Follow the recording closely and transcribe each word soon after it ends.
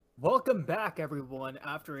Welcome back, everyone.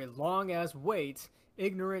 After a long as wait,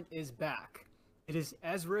 Ignorant is back. It is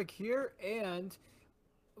Ezric here, and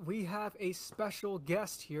we have a special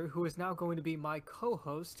guest here who is now going to be my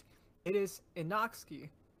co-host. It is Inoxki.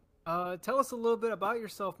 Tell us a little bit about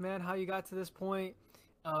yourself, man. How you got to this point?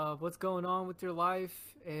 What's going on with your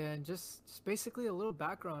life, and just basically a little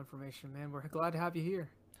background information, man. We're glad to have you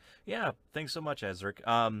here. Yeah, thanks so much, Ezric.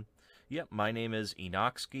 Yep, my name is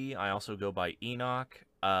Enoxki. I also go by Enoch,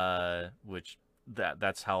 which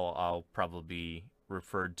that's how I'll probably be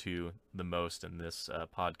referred to the most in this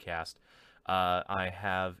podcast. I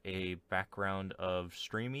have a background of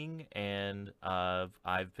streaming, and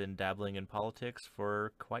I've been dabbling in politics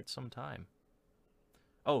for quite some time.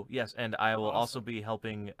 Oh, yes, and I will also Awesome. be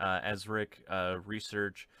helping Ezric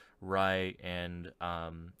research, write, and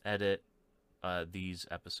edit these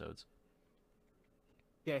episodes.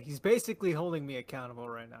 Yeah, he's basically holding me accountable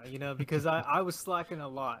right now, because I was slacking a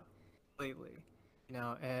lot lately,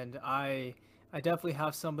 and I definitely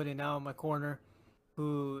have somebody now in my corner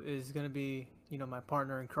who is going to be, my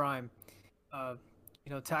partner in crime, uh,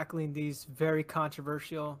 tackling these very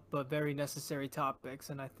controversial but very necessary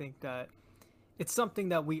topics, and I think that it's something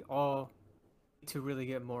that we all need to really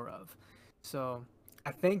get more of. So,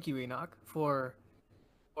 I thank you, Enoch, for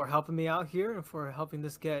helping me out here and for helping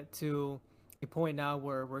this get to a point now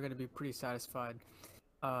where we're going to be pretty satisfied.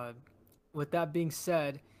 Uh, with that being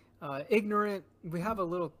said, ignorant, we have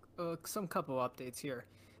some couple updates here.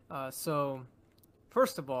 So,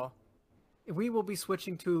 first of all, we will be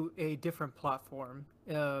switching to a different platform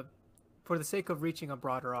for the sake of reaching a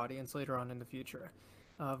broader audience later on in the future.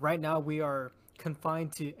 Right now, we are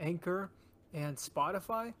confined to Anchor and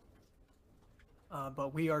Spotify,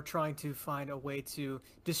 but we are trying to find a way to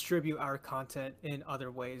distribute our content in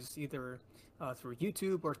other ways, either through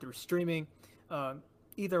YouTube or through streaming.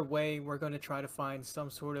 Either way, we're going to try to find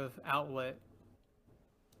some sort of outlet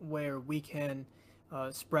where we can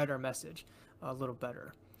spread our message a little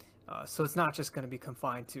better. So it's not just going to be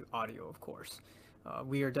confined to audio, of course.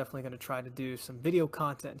 We are definitely going to try to do some video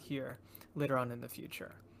content here later on in the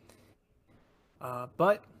future.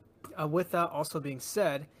 But with that also being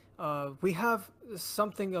said, we have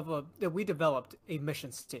something of we developed a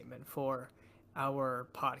mission statement for our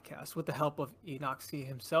podcast with the help of Enoxy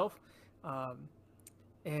himself. Um,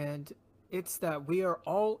 and it's that we are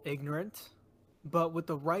all ignorant, but with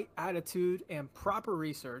the right attitude and proper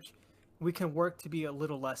research, we can work to be a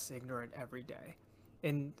little less ignorant every day.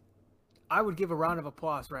 And I would give a round of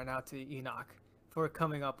applause right now to Enoch for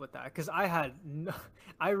coming up with that because I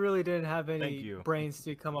really didn't have Thank any you. brains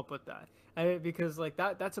to come up with that. Because like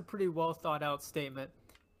that's a pretty well thought out statement,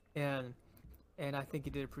 and I think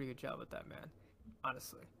you did a pretty good job with that, man.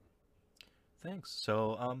 Honestly. Thanks.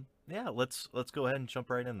 So, yeah, let's go ahead and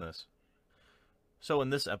jump right in this. So,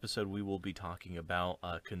 in this episode, we will be talking about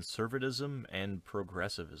conservatism and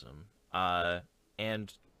progressivism.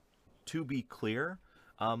 And to be clear,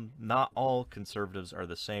 not all conservatives are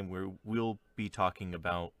the same. We'll be talking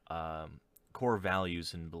about core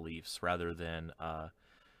values and beliefs rather than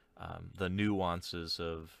the nuances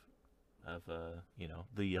of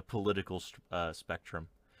the political spectrum.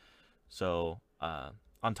 So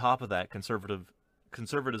on top of that,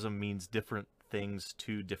 conservatism means different things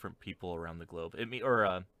to different people around the globe.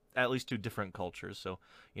 Or at least to different cultures. So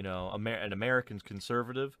an American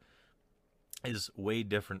conservative is way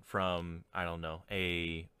different from, I don't know,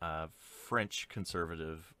 a French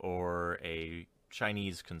conservative or a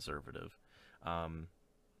Chinese conservative. Um,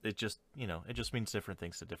 it just means different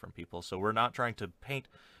things to different people. So we're not trying to paint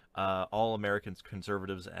all American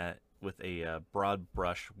conservatives with a broad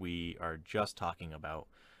brush. We are just talking about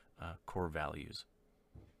core values.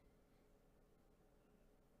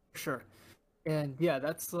 Sure. And yeah,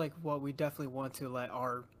 that's like what we definitely want to let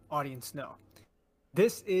our audience know.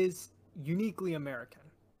 This is uniquely American.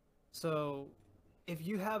 So if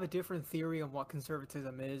you have a different theory on what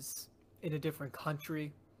conservatism is in a different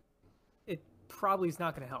country, it probably is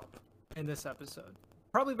not going to help in this episode.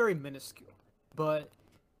 Probably very minuscule, but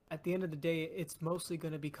at the end of the day, it's mostly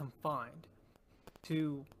going to be confined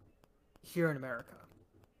to here in America,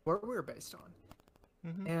 where we're based on,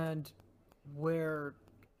 Mm-hmm. and where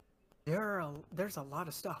there's a lot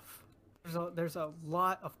of stuff. There's a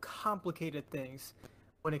lot of complicated things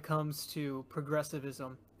when it comes to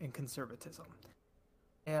progressivism and conservatism,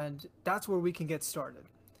 and that's where we can get started.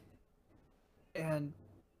 And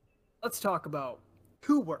let's talk about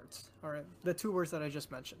two words. All right, the two words that I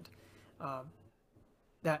just mentioned, um,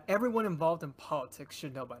 that everyone involved in politics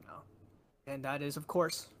should know by now, and that is, of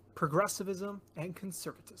course, progressivism and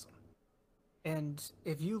conservatism. And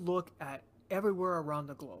if you look at everywhere around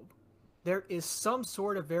the globe, there is some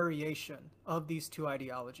sort of variation of these two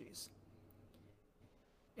ideologies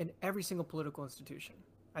in every single political institution.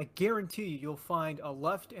 I guarantee you, you'll find a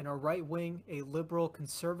left and a right wing, a liberal,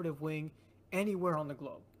 conservative wing, anywhere on the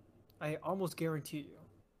globe. I almost guarantee you.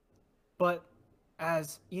 But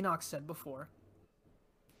as Enoch said before,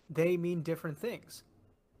 they mean different things.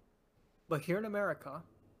 But here in America,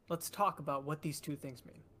 let's talk about what these two things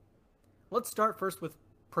mean. Let's start first with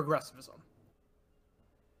progressivism.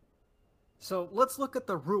 So let's look at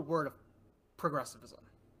the root word of progressivism.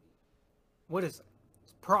 What is it?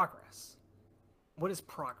 It's progress. What is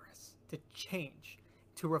progress? To change,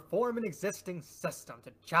 to reform an existing system,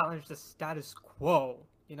 to challenge the status quo,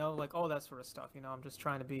 like all that sort of stuff. I'm just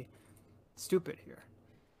trying to be stupid here.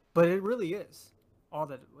 But it really is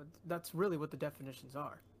that's really what the definitions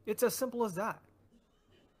are. It's as simple as that.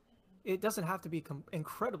 It doesn't have to be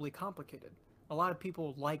incredibly complicated. A lot of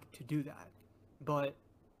people like to do that, but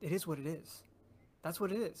it is what it is. That's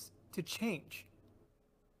what it is, to change.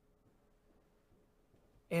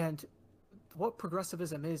 And what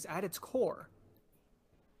progressivism is at its core,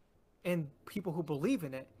 and people who believe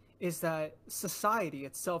in it, is that society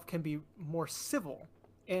itself can be more civil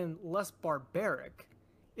and less barbaric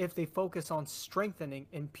if they focus on strengthening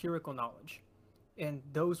empirical knowledge. And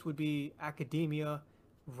those would be academia,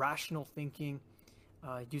 rational thinking,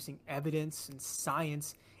 using evidence and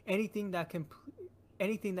science, anything that can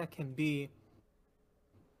be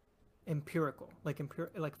empirical,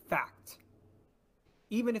 like fact,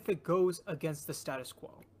 even if it goes against the status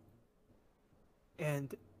quo.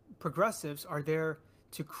 And progressives are there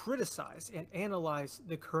to criticize and analyze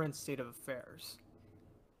the current state of affairs.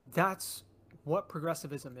 That's what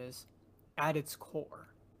progressivism is at its core.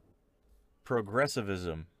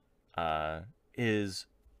 Progressivism is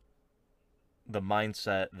the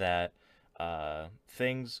mindset that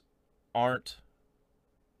things aren't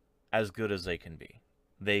as good as they can be.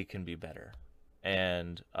 They can be better.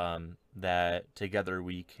 And that together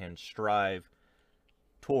we can strive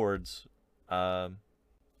towards, a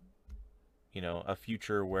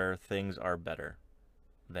future where things are better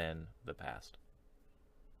than the past.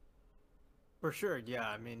 For sure, yeah.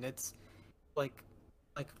 I mean, it's like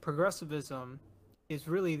progressivism is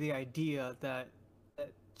really the idea that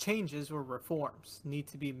changes or reforms need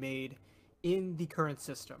to be made in the current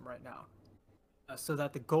system right now, so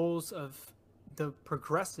that the goals of the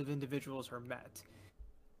progressive individuals are met.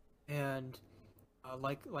 And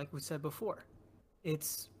like we said before,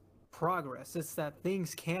 it's progress. It's that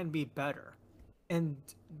things can be better, and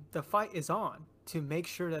the fight is on to make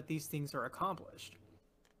sure that these things are accomplished.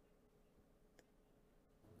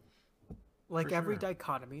 Like every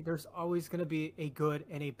dichotomy, there's always going to be a good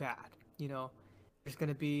and a bad. There's going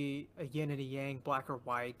to be a yin and a yang, black or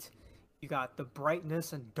white. You got the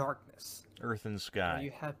brightness and darkness. Earth and sky.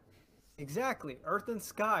 You have exactly earth and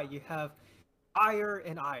sky. You have fire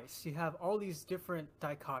and ice. You have all these different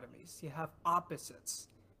dichotomies. You have opposites.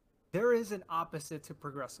 There is an opposite to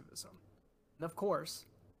progressivism, and of course,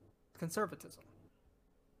 conservatism.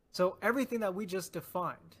 So everything that we just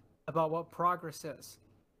defined about what progress is,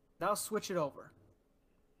 now switch it over,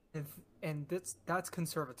 and that's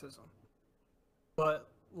conservatism. But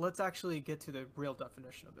let's actually get to the real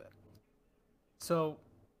definition of it. So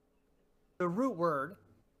the root word,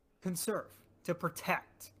 conserve, to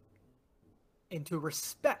protect and to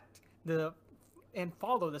respect and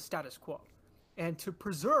follow the status quo, and to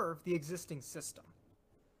preserve the existing system.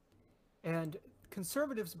 And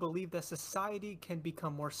conservatives believe that society can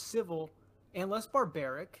become more civil and less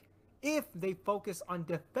barbaric if they focus on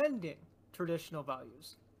defending traditional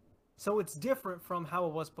values. So it's different from how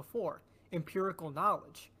it was before. Empirical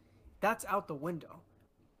knowledge, that's out the window.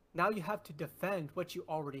 Now you have to defend what you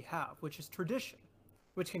already have, which is tradition,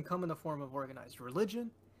 which can come in the form of organized religion,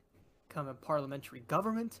 come in parliamentary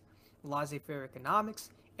government, laissez-faire economics,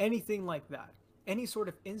 anything like that. Any sort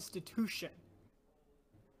of institution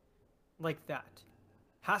like that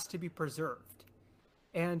has to be preserved.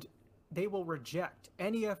 And they will reject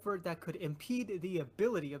any effort that could impede the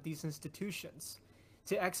ability of these institutions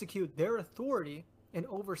to execute their authority and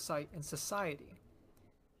oversight in society.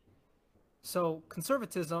 So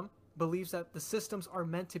conservatism believes that the systems are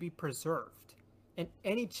meant to be preserved, and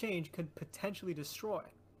any change could potentially destroy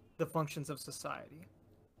the functions of society.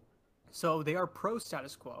 So they are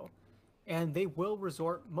pro-status quo, and they will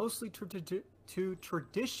resort mostly to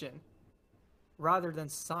tradition rather than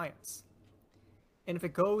science. And if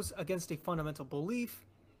it goes against a fundamental belief,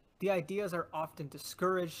 the ideas are often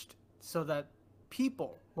discouraged so that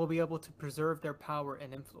people will be able to preserve their power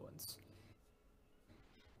and influence.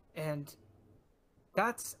 And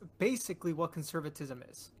that's basically what conservatism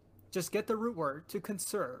is. Just get the root word, to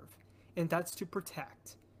conserve, and that's to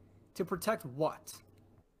protect. To protect what?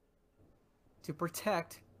 To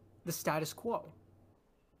protect the status quo.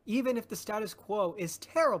 Even if the status quo is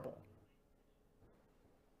terrible,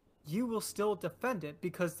 you will still defend it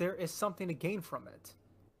because there is something to gain from it.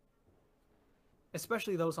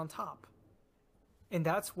 Especially those on top. And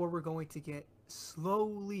that's where we're going to get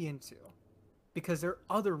slowly into. Because there are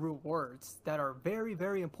other root words that are very,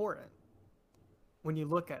 very important when you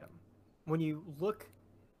look at them. When you look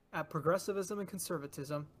at progressivism and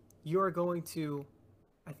conservatism, you are going to,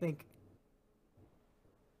 I think,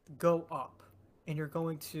 go up. And you're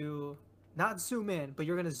going to not zoom in, but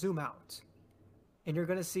you're going to zoom out. And you're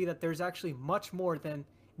going to see that there's actually much more than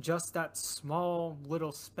just that small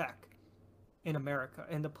little speck in America,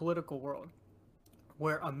 in the political world,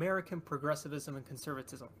 where American progressivism and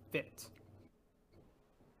conservatism fit.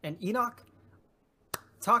 And Enoch,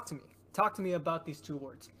 talk to me. Talk to me about these two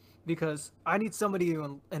words, because I need somebody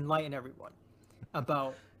to enlighten everyone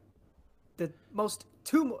about the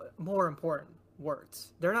two more important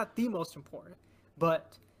words. They're not the most important,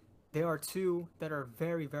 but they are two that are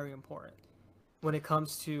very, very important when it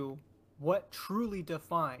comes to what truly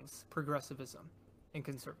defines progressivism and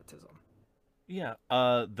conservatism. Yeah,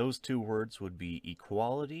 those two words would be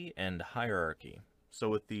equality and hierarchy. So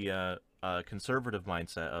with the conservative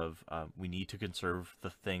mindset of we need to conserve the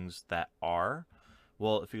things that are,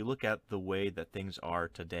 well, if you look at the way that things are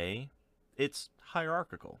today, it's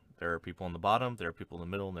hierarchical. There are people on the bottom, there are people in the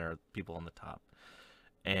middle, and there are people on the top.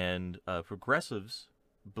 And progressives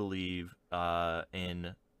believe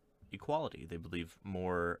in equality. They believe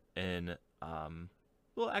more in,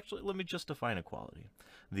 well, actually, let me just define equality.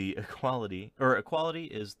 Equality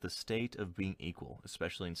is the state of being equal,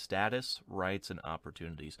 especially in status, rights, and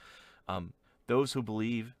opportunities. Those who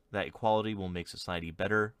believe that equality will make society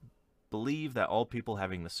better believe that all people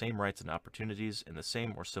having the same rights and opportunities in the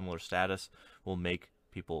same or similar status will make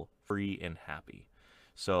people free and happy.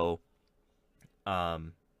 So,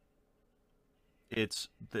 there's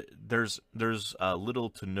little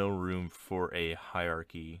to no room for a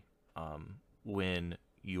hierarchy when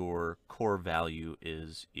your core value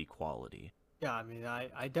is equality. Yeah, I mean,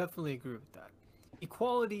 I definitely agree with that.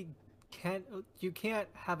 Equality you can't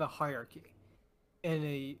have a hierarchy in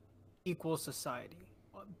a equal society.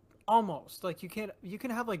 Almost. Like you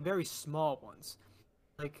can have like very small ones.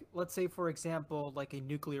 Like let's say for example, like a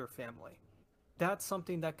nuclear family. That's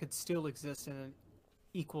something that could still exist in an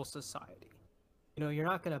equal society. You know, you're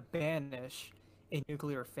not going to banish a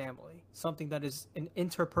nuclear family. Something that is an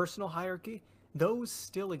interpersonal hierarchy, those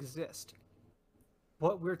still exist.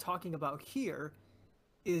 What we're talking about here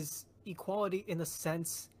is equality in the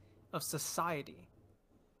sense of society,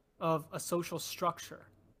 of a social structure,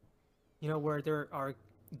 you know, where there are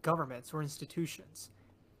governments or institutions.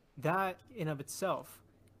 That in of itself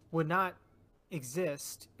would not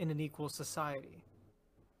exist in an equal society.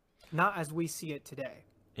 Not as we see it today.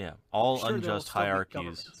 Yeah, all Sure, unjust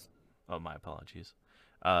hierarchies. Oh, my apologies.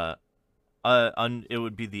 It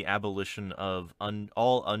would be the abolition of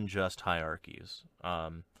all unjust hierarchies.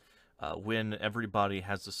 When everybody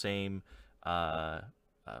has the same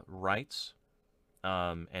rights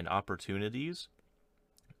and opportunities,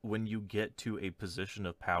 when you get to a position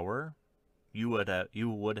of power, you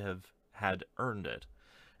would have had earned it,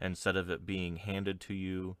 instead of it being handed to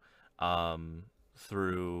you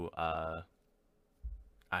through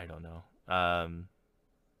I don't know,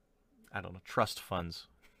 trust funds.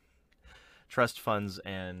 Trust funds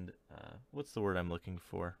and what's the word I'm looking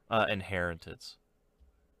for? Inheritance.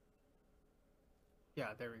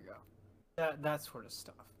 Yeah, there we go. That sort of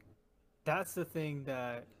stuff. That's the thing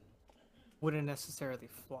that wouldn't necessarily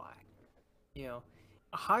fly. You know,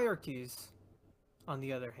 hierarchies, on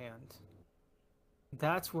the other hand,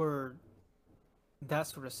 that's where that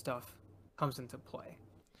sort of stuff comes into play.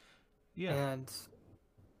 Yeah. And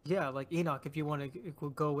yeah, like Enoch, if you want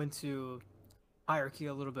to go into hierarchy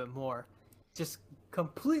a little bit more, just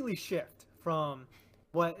completely shift from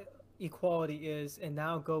what equality is and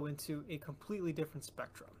now go into a completely different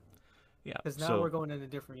spectrum. Yeah. Because now we're going in a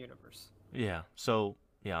different universe. Yeah. So,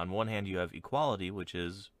 yeah, on one hand, you have equality, which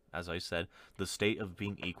is, as I said, the state of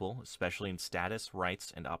being equal, especially in status,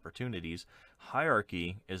 rights, and opportunities.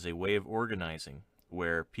 Hierarchy is a way of organizing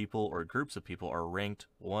where people or groups of people are ranked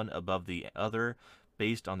one above the other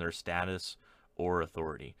based on their status or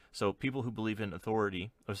authority. So people who believe in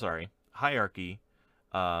hierarchy,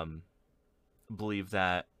 believe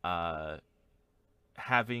that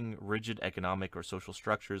having rigid economic or social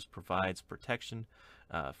structures provides protection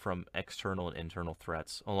from external and internal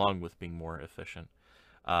threats, along with being more efficient.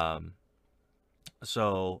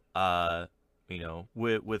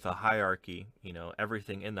 with a hierarchy,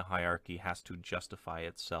 everything in the hierarchy has to justify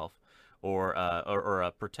itself, or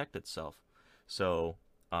protect itself. So,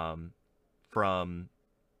 from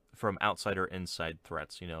outside or inside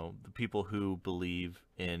threats, the people who believe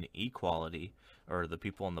in equality, or the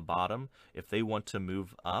people on the bottom, if they want to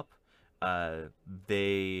move up, uh,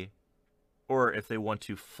 they or if they want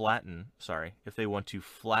to flatten, if they want to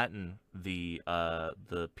flatten the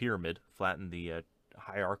pyramid, flatten the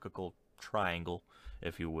hierarchical triangle,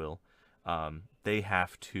 if you will, they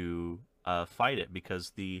have to fight it,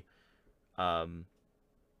 because um,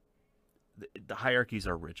 the hierarchies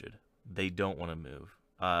are rigid. They don't want to move.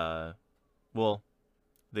 Well,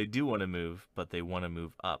 they do want to move, but they want to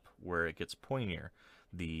move up where it gets pointier.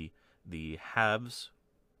 The haves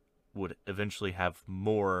would eventually have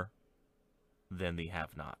more than the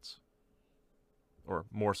have-nots, or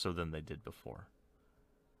more so than they did before.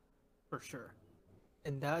 For sure.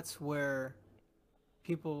 And that's where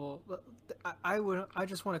people. I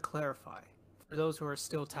just want to clarify for those who are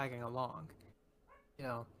still tagging along. You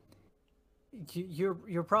know,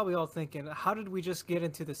 you're probably all thinking, how did we just get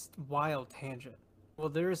into this wild tangent? Well,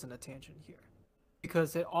 there isn't a tangent here,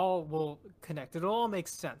 because it all will connect. It'll all make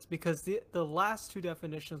sense, because the last two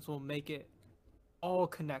definitions will make it all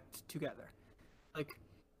connect together. Like,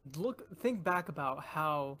 think back about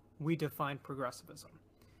how we define progressivism,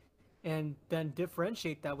 and then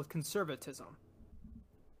differentiate that with conservatism.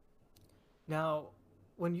 Now,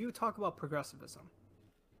 when you talk about progressivism,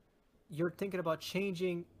 you're thinking about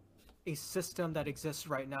changing a system that exists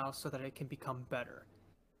right now so that it can become better.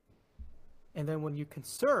 And then when you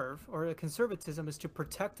conserve, or conservatism is to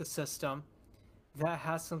protect the system that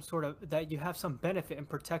has that you have some benefit in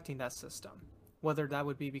protecting that system. Whether that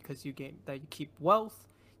would be because you keep wealth,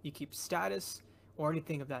 you keep status, or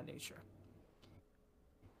anything of that nature.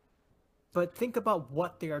 But think about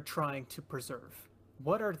what they are trying to preserve.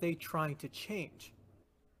 What are they trying to change?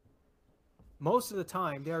 Most of the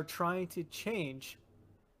time, they are trying to change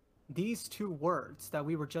these two words that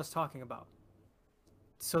we were just talking about,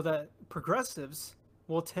 so that progressives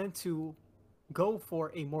will tend to go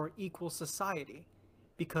for a more equal society,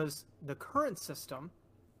 because the current system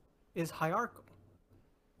is hierarchical,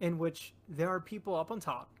 in which there are people up on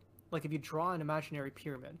top. Like, if you draw an imaginary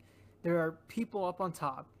pyramid, there are people up on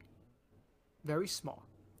top, very small,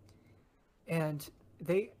 and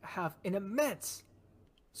they have an immense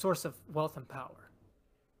source of wealth and power.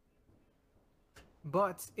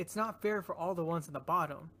 But it's not fair for all the ones at the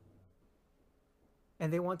bottom,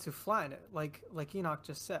 and they want to flatten it, like Enoch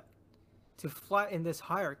just said, to flatten this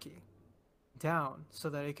hierarchy down so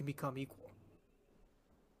that it can become equal.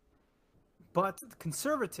 But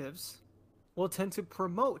conservatives will tend to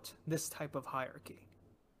promote this type of hierarchy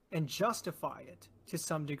and justify it to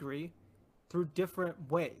some degree through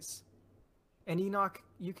different ways. And Enoch,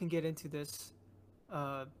 you can get into this,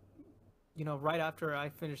 right after I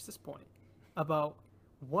finish this point, about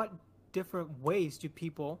what different ways do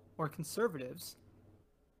people or conservatives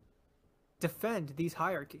defend these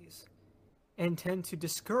hierarchies and tend to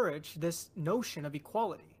discourage this notion of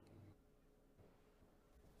equality.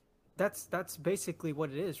 That's basically what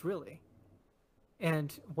it is, really.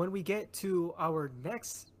 And when we get to our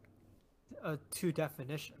next two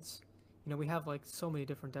definitions, we have like so many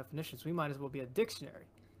different definitions, we might as well be a dictionary.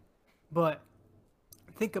 But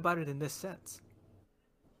think about it in this sense,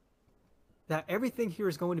 that everything here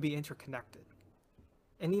is going to be interconnected.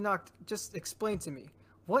 And Enoch, just explain to me,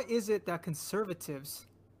 what is it that conservatives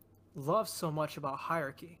love so much about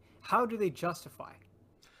hierarchy? How do they justify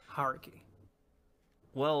hierarchy?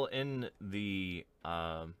 Well, in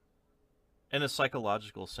a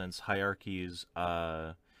psychological sense, hierarchies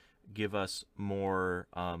give us more,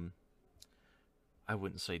 I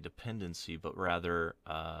wouldn't say dependency, but rather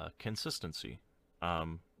consistency.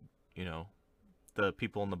 The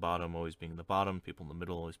people on the bottom always being the bottom, people in the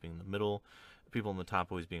middle always being the middle, people on the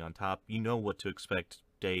top always being on top. You know what to expect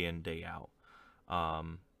day in, day out.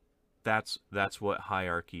 That's what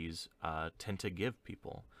hierarchies tend to give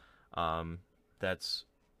people. That's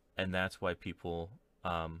why people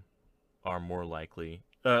are more likely,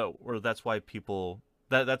 or that's why people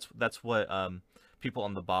that's what people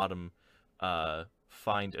on the bottom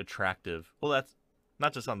find attractive. Well, that's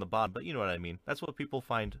not just on the bottom, but you know what I mean. That's what people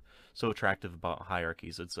find so attractive about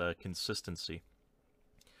hierarchies. It's consistency.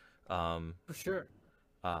 For sure.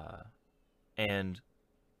 And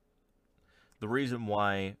the reason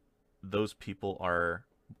why those people are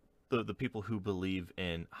the people who believe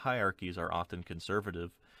in hierarchies are often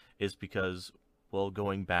conservative is because, well,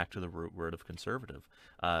 going back to the root word of conservative,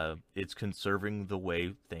 it's conserving the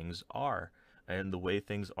way things are, and the way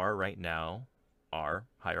things are right now are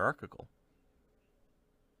hierarchical.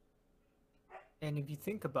 And if you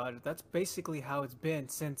think about it, that's basically how it's been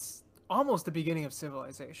since almost the beginning of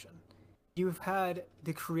civilization. You've had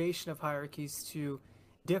the creation of hierarchies to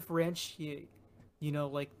differentiate,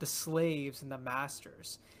 like the slaves and the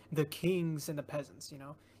masters, the kings and the peasants.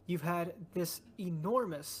 You've had this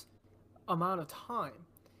enormous amount of time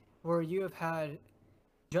where you have had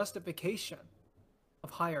justification of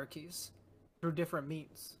hierarchies through different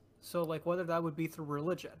means. So, like, whether that would be through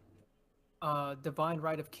religion, divine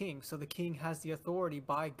right of king. So the king has the authority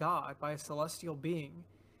by God, by a celestial being,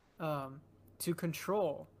 to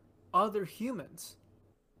control other humans,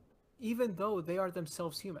 even though they are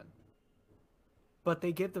themselves human. But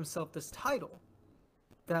they give themselves this title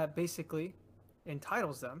that basically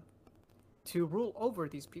entitles them to rule over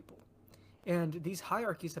these people. And these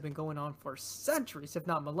hierarchies have been going on for centuries, if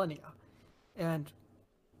not millennia. And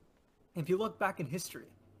if you look back in history,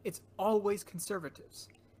 it's always conservatives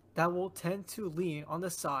that will tend to lean on the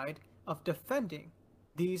side of defending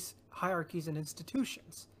these hierarchies and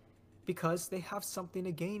institutions because they have something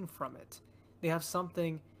to gain from it. They have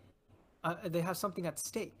something at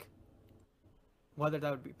stake. Whether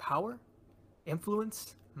that would be power,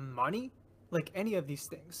 influence, money, like any of these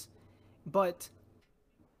things. But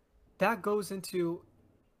that goes into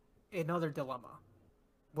another dilemma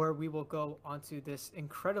where we will go onto this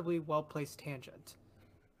incredibly well-placed tangent.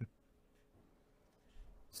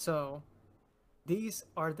 So these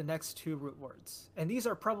are the next two root words. And these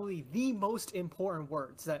are probably the most important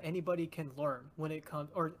words that anybody can learn when it comes,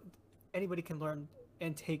 or anybody can learn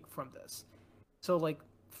and take from this. So, like,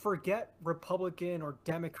 forget Republican or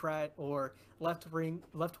Democrat or left wing,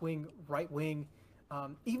 right wing,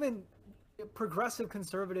 even progressive,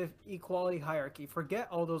 conservative, equality, hierarchy. Forget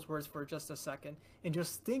all those words for just a second and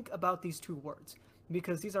just think about these two words,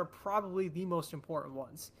 because these are probably the most important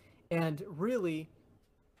ones and really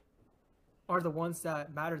are the ones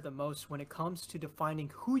that matter the most when it comes to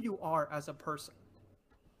defining who you are as a person.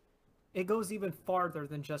 It goes even farther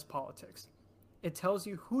than just politics. It tells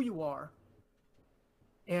you who you are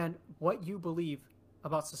and what you believe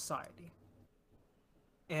about society.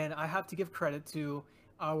 And I have to give credit to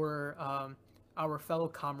our fellow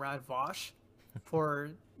comrade Vosh for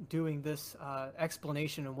doing this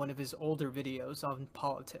explanation in one of his older videos on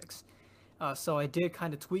politics. So I did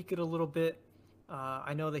kind of tweak it a little bit.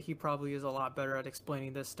 I know that he probably is a lot better at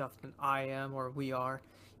explaining this stuff than I am or we are,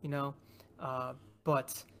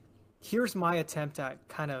 but here's my attempt at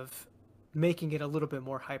kind of making it a little bit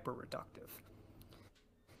more hyper reductive.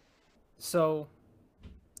 So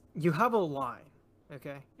you have a line,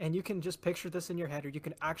 okay? And you can just picture this in your head, or you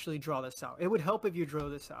can actually draw this out. It would help if you drew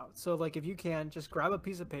this out. So, like, if you can, just grab a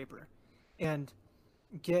piece of paper and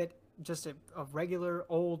get just a regular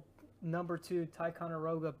old number 2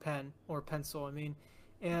 Ticonderoga pen or pencil,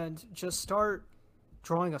 and just start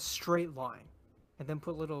drawing a straight line, and then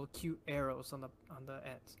put little cute arrows on the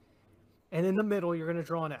ends. And in the middle, you're going to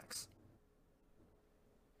draw an X.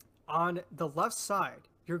 On the left side,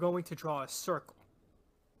 you're going to draw a circle.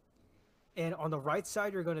 And on the right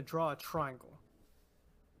side, you're going to draw a triangle.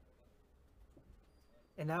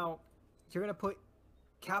 And now you're going to put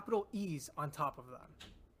capital E's on top of them.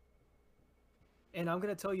 And I'm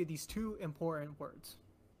going to tell you these two important words.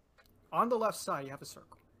 On the left side, you have a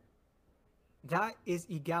circle. That is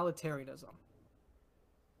egalitarianism.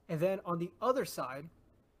 And then on the other side,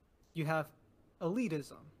 you have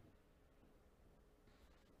elitism.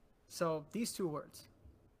 So these two words,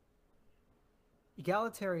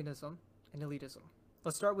 egalitarianism and elitism.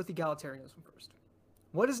 Let's start with egalitarianism first.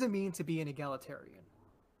 What does it mean to be an egalitarian?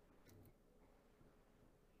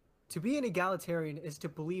 To be an egalitarian is to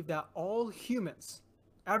believe that all humans,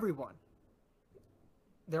 everyone,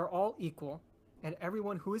 they're all equal, and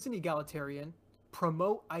everyone who is an egalitarian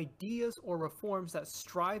promote ideas or reforms that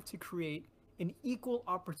strive to create an equal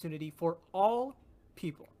opportunity for all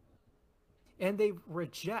people. And they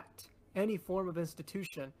reject any form of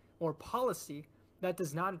institution or policy that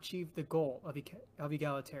does not achieve the goal of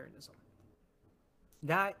egalitarianism.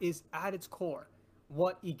 That is at its core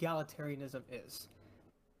what egalitarianism is.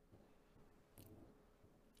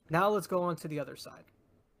 Now let's go on to the other side.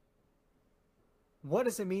 What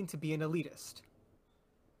does it mean to be an elitist?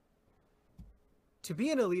 To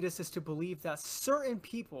be an elitist is to believe that certain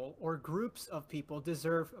people or groups of people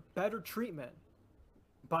deserve better treatment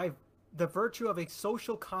by the virtue of a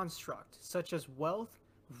social construct such as wealth,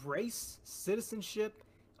 race, citizenship,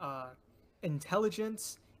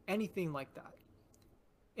 intelligence, anything like that.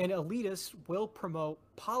 And elitists will promote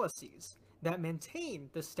policies that maintain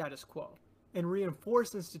the status quo and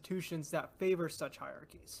reinforce institutions that favor such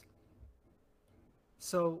hierarchies.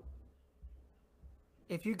 So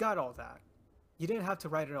if you got all that, you didn't have to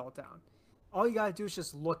write it all down. All you gotta do is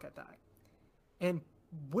just look at that. And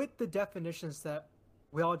with the definitions that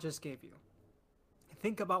we all just gave you,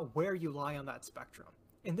 think about where you lie on that spectrum.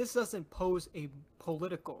 And this doesn't pose a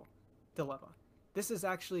political dilemma. This is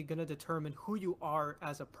actually going to determine who you are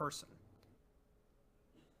as a person.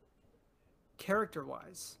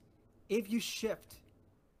 Character-wise, if you shift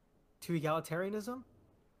to egalitarianism,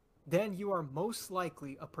 then you are most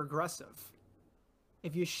likely a progressive.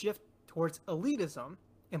 If you shift towards elitism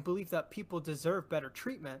and believe that people deserve better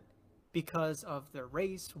treatment because of their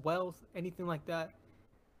race, wealth, anything like that,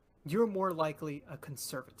 you're more likely a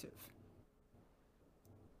conservative.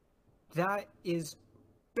 That is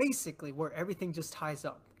basically where everything just ties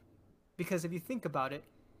up. Because if you think about it,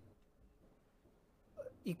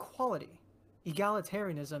 equality,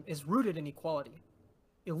 egalitarianism is rooted in equality.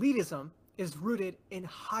 Elitism is rooted in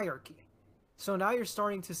hierarchy. So now you're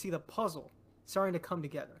starting to see the puzzle starting to come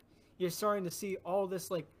together. You're starting to see all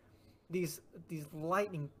this, like, these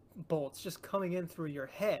lightning bolts just coming in through your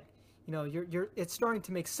head. You know, it's starting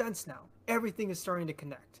to make sense now. Everything is starting to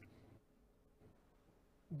connect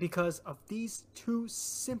because of these two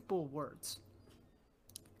simple words.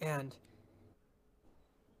 And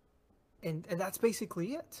that's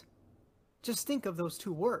basically it. Just think of those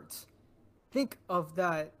two words. Think of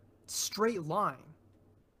that straight line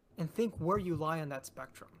and think where you lie on that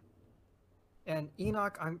spectrum. And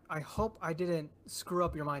Enoch, I hope I didn't screw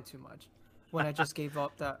up your mind too much when I just gave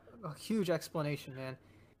up that huge explanation, man.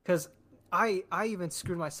 Because I even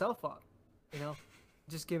screwed myself up, you know,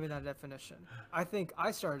 just giving that definition. I think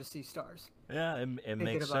I started to see stars. Yeah, it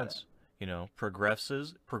makes sense. You know,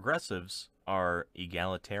 progressives are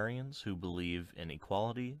egalitarians who believe in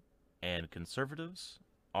equality, and conservatives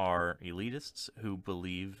are elitists who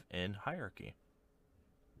believe in hierarchy.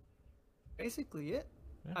 Basically it.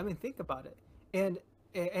 Yeah. I mean, think about it. And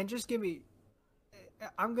just give me,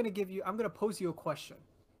 I'm going to pose you a question,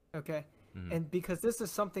 okay? Mm-hmm. And because this is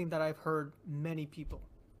something that I've heard many people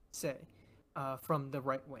say from the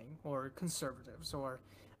right wing or conservatives or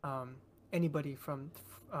anybody from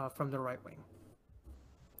the right wing.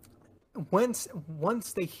 Once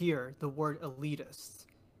they hear the word elitists,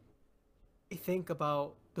 they think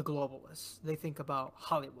about the globalists. They think about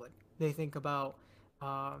Hollywood. They think about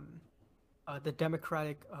the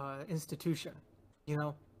Democratic institution, you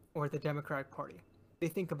know, or the Democratic Party. They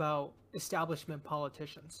think about establishment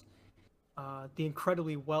politicians. The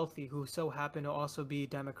incredibly wealthy who so happen to also be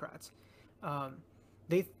Democrats.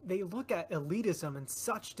 They look at elitism in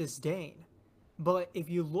such disdain. But if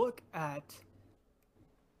you look at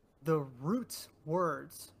the root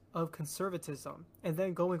words of conservatism and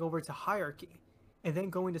then going over to hierarchy and then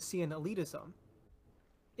going to see an elitism,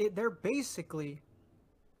 they're basically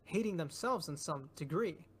hating themselves in some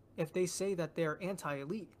degree if they say that they're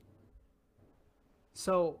anti-elite.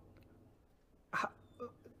 So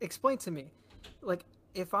explain to me, like,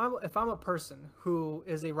 if I'm a person who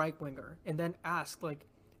is a right winger and then ask, like,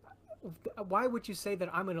 why would you say that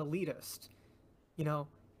I'm an elitist? You know,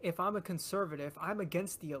 if I'm a conservative, I'm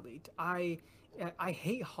against the elite. I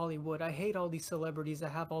hate Hollywood. I hate all these celebrities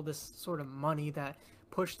that have all this sort of money that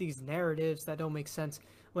push these narratives that don't make sense.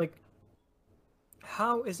 Like,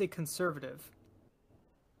 how is a conservative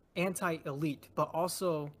anti-elite, but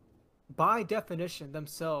also, by definition,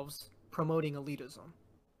 themselves promoting elitism?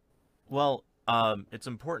 Well, it's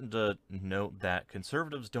important to note that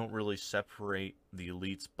conservatives don't really separate the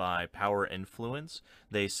elites by power influence.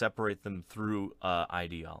 They separate them through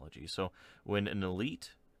ideology. So when an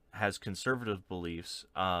elite has conservative beliefs,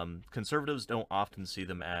 conservatives don't often see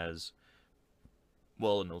them as,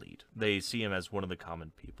 well, an elite. They see him as one of the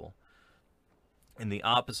common people. And the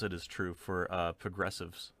opposite is true for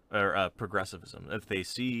progressives or progressivism. If they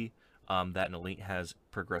see that an elite has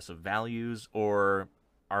progressive values, or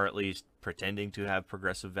are at least pretending to have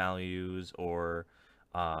progressive values, or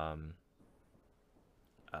you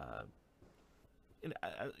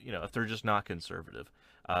know, if they're just not conservative,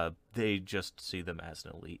 they just see them as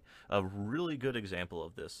an elite. A really good example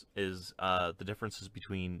of this is the differences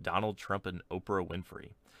between Donald Trump and Oprah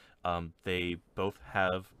Winfrey. They both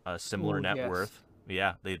have a similar net worth.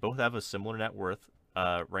 Yeah, they both have a similar net worth.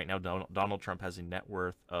 Right now, Donald Trump has a net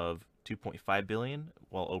worth of $2.5 billion,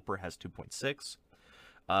 while Oprah has 2.6.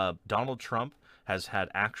 Donald Trump has had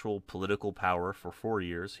actual political power for 4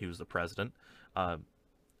 years. He was the president. Oprah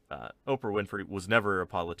Winfrey was never a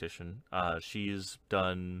politician. She's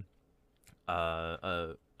done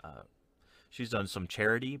some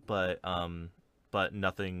charity, but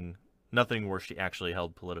nothing where she actually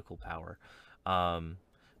held political power.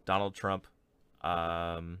 Donald Trump,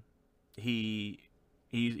 he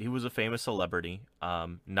he was a famous celebrity.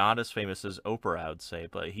 Not as famous as Oprah, I would say,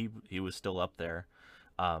 but he was still up there.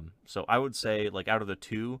 So I would say, like, out of the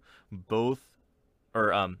two, both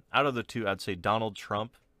or out of the two, I'd say Donald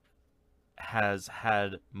Trump has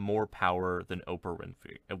had more power than Oprah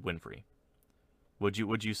Winfrey.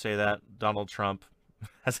 Would you say that Donald Trump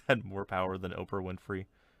has had more power than Oprah Winfrey?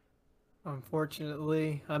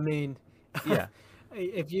 Unfortunately, I mean, Yeah,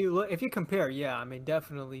 if you compare, yeah, I mean,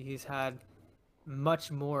 definitely he's had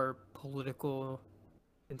much more political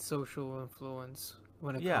and social influence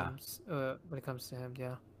yeah. when it comes to him.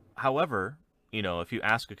 Yeah. However, if you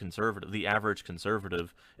ask a conservative, the average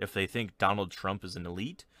conservative, if they think Donald Trump is an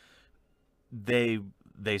elite, they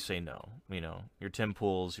they say no. Your Tim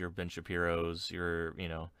Pools, your Ben Shapiro's,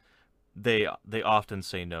 they often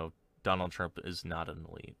say no. Donald Trump is not an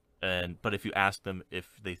elite. But if you ask them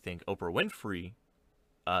if they think Oprah Winfrey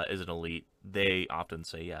is an elite, they often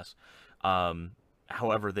say yes.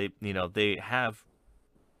 However, they have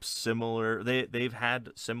they've had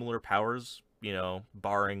similar powers,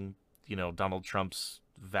 barring Donald Trump's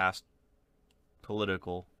vast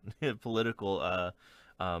political political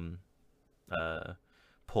um uh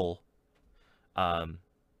pull. um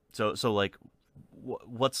so like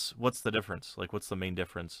what's the difference? Like, what's the main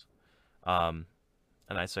difference? um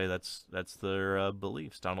and I say that's their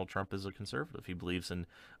beliefs. Donald Trump is a conservative. He believes in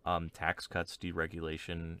tax cuts,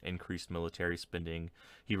 deregulation, increased military spending.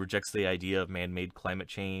 He rejects the idea of man-made climate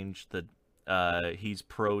change. He's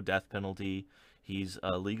pro death penalty. He's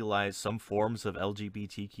legalized some forms of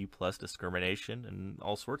LGBTQ plus discrimination and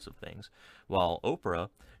all sorts of things. While Oprah,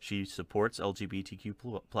 she supports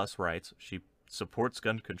LGBTQ plus rights. She supports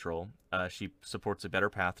gun control. She supports a better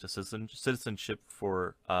path to citizenship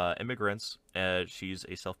for immigrants. She's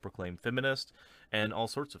a self-proclaimed feminist and all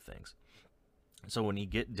sorts of things. So when you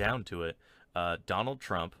get down to it, Donald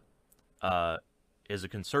Trump is a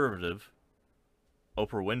conservative.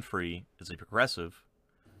 Oprah Winfrey is a progressive.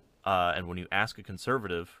 And when you ask a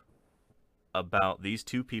conservative about these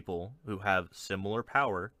two people who have similar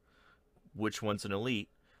power, which one's an elite,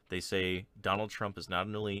 they say Donald Trump is not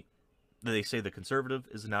an elite. They say the conservative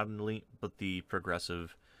is not an elite, but the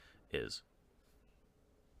progressive is.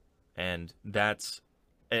 And it's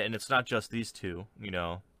not just these two.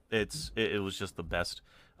 It was just the best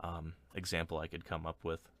example I could come up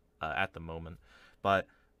with at the moment. But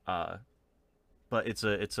it's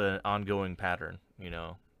an ongoing pattern.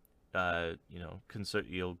 You'll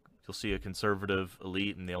see a conservative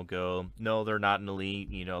elite, and they'll go, no, they're not an elite.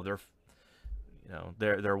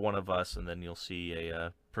 They're one of us. And then you'll see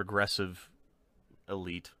a progressive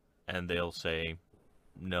elite, and they'll say,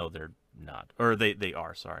 no, they're not, or they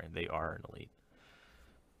are. Sorry, they are an elite.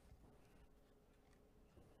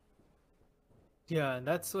 Yeah, and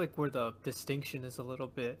that's like where the distinction is a little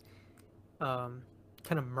bit kind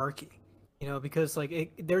of murky, because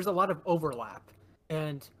like there's a lot of overlap,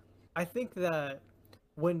 and I think that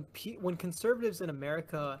when conservatives in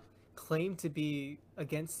America claim to be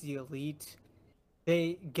against the elite,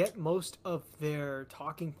 they get most of their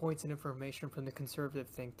talking points and information from the conservative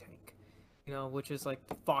think tank, which is like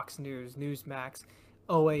Fox News, Newsmax,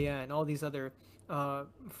 OAN, all these other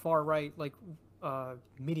far right like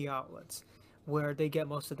media outlets where they get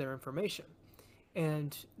most of their information,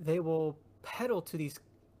 and they will peddle to these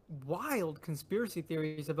wild conspiracy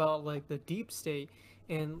theories about like the deep state,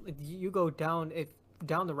 and you go down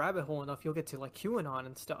the rabbit hole enough, you'll get to like QAnon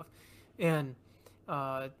and stuff, and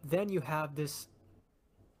then you have this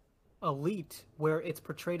elite where it's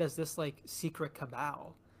portrayed as this like secret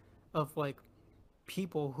cabal of like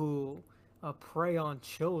people who prey on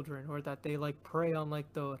children, or that they like prey on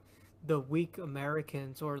like the weak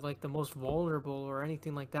Americans, or like the most vulnerable, or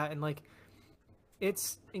anything like that. And like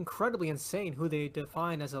it's incredibly insane who they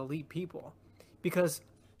define as elite people, because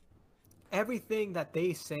everything that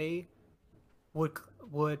they say would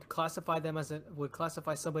would classify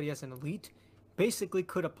somebody as an elite basically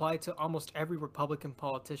could apply to almost every Republican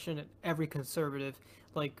politician and every conservative,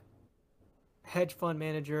 like hedge fund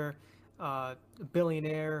manager,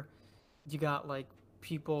 billionaire. You got like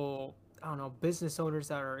people, I don't know, business owners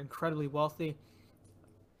that are incredibly wealthy.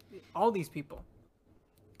 All these people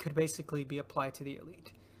could basically be applied to the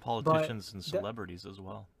elite. But Politicians and that, celebrities as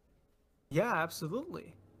well. yeah,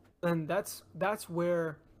 absolutely. And that's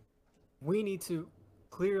where we need to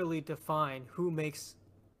clearly define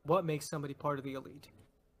what makes somebody part of the elite.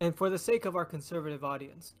 And for the sake of our conservative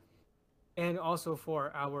audience, and also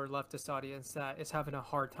for our leftist audience that is having a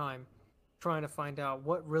hard time trying to find out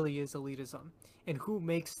what really is elitism and who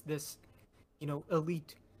makes this,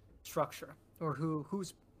 elite structure, or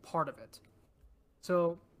who's part of it.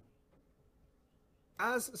 So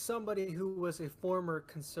as somebody who was a former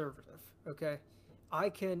conservative, okay, I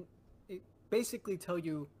can basically tell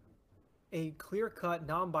you a clear-cut,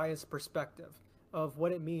 non-biased perspective of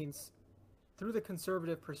what it means through the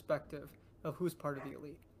conservative perspective of who's part of the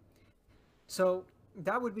elite. So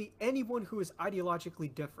that would be anyone who is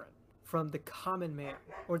ideologically different from the common man,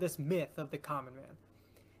 or this myth of the common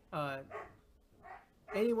man.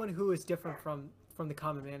 Anyone who is different from the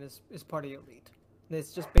common man is part of the elite. And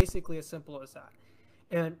it's just basically as simple as that.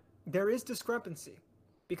 And there is discrepancy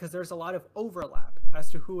because there's a lot of overlap as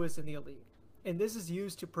to who is in the elite. And this is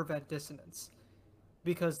used to prevent dissonance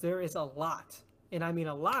because there is a lot, and I mean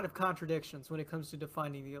a lot of contradictions when it comes to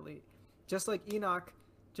defining the elite. Just like Enoch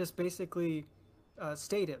just basically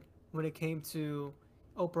stated when it came to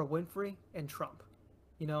Oprah Winfrey and Trump.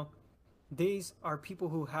 You know, these are people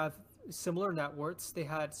who have similar net worths. They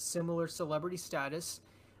had similar celebrity status.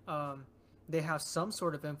 They have some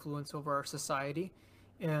sort of influence over our society.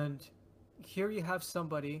 And here you have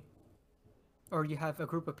somebody, or you have a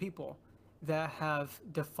group of people that have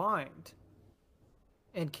defined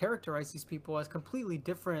and characterized these people as completely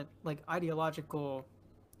different, like ideological,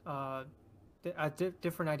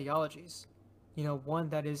 different ideologies. You know, one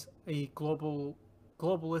that is a globalist,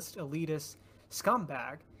 elitist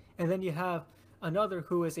scumbag, and then you have another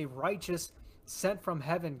who is a righteous, sent from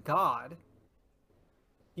heaven God,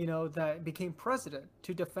 you know, that became president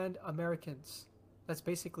to defend Americans. That's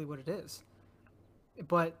basically what it is.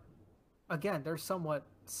 But again, they're somewhat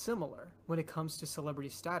similar when it comes to celebrity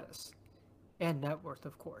status and net worth,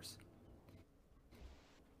 of course.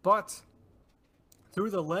 But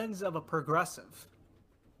through the lens of a progressive,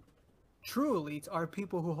 true elites are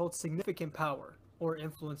people who hold significant power or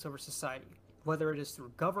influence over society, whether it is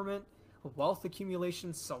through government, wealth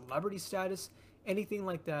accumulation, celebrity status, anything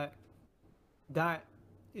like that. That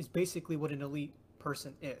is basically what an elite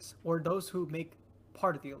person is, or those who make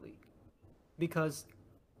part of the elite. Because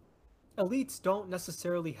elites don't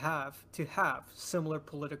necessarily have to have similar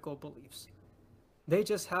political beliefs. They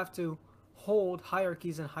just have to hold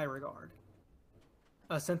hierarchies in high regard,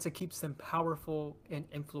 since it keeps them powerful and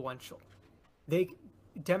influential.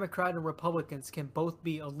 Democrat and Republicans can both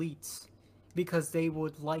be elites because they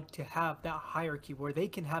would like to have that hierarchy where they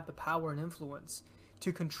can have the power and influence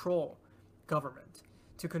to control government,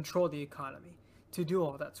 to control the economy, to do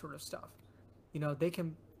all that sort of stuff. You know,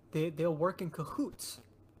 they'll work in cahoots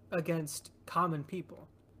against common people.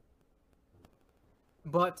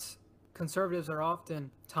 But conservatives are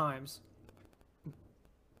oftentimes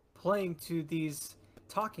playing to these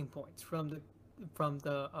talking points from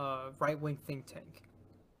the right-wing think tank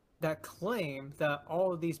that claim that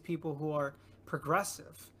all of these people who are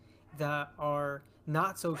progressive, that are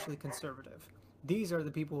not socially conservative, these are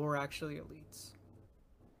the people who are actually elites.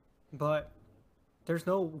 But there's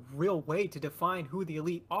no real way to define who the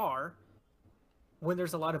elite are when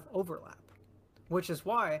there's a lot of overlap, which is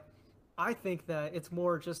why I think that it's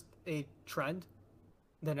more just a trend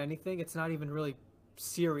than anything. It's not even really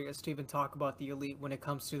serious to even talk about the elite when it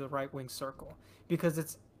comes to the right-wing circle, because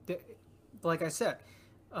it's, like I said,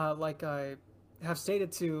 like I have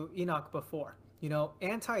stated to Enoch before, you know,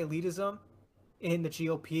 anti-elitism in the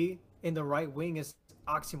GOP, in the right wing, is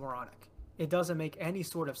oxymoronic. It doesn't make any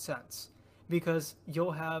sort of sense because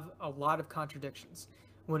you'll have a lot of contradictions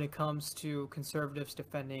when it comes to conservatives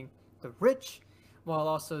defending the rich while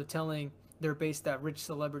also telling their base that rich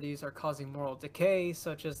celebrities are causing moral decay,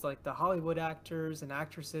 such as like the Hollywood actors and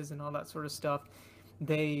actresses and all that sort of stuff.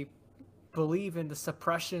 They believe in the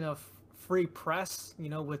suppression of free press, you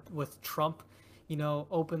know, with Trump, you know,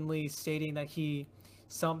 openly stating that he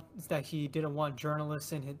didn't want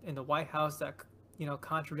journalists in the White House, that, you know,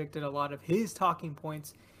 contradicted a lot of his talking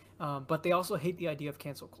points. But they also hate the idea of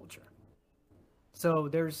cancel culture. So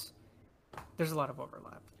there's a lot of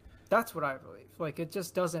overlap. That's what I believe. Like, it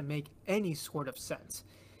just doesn't make any sort of sense.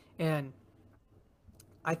 And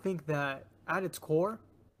I think that at its core,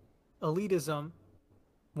 elitism,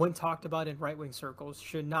 when talked about in right-wing circles,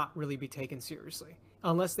 should not really be taken seriously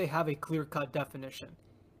unless they have a clear-cut definition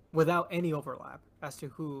without any overlap as to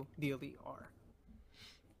who the elite are.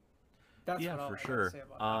 That's yeah, what for I'll sure. say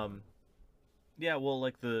about that. Yeah, well,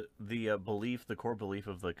 like the belief, the core belief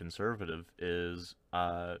of the conservative is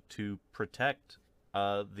to protect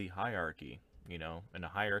the hierarchy, you know, and a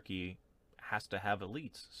hierarchy has to have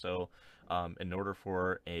elites. So in order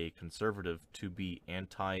for a conservative to be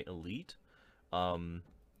anti-elite,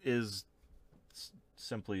 is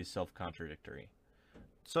simply self-contradictory.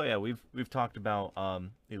 So yeah, we've talked about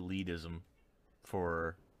elitism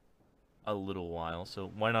for a little while.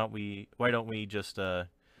 So why don't we just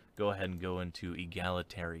go ahead and go into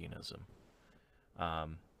egalitarianism?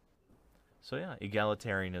 So yeah,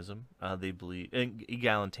 egalitarianism. They believe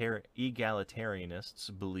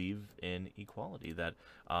egalitarianists believe in equality. That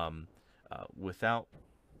without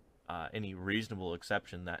any reasonable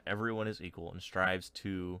exception, that everyone is equal and strives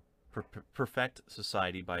to perfect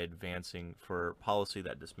society by advancing for policy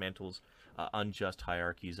that dismantles unjust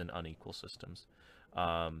hierarchies and unequal systems.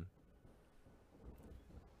 Um,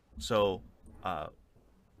 so uh,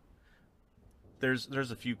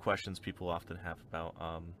 there's a few questions people often have about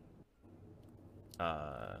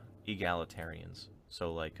egalitarians.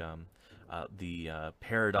 So like the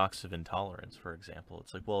paradox of intolerance, for example.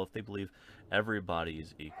 It's like, well, if they believe everybody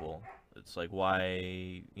is equal, it's like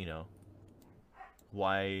why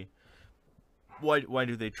why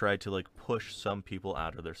do they try to like push some people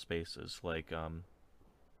out of their spaces, like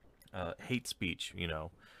hate speech?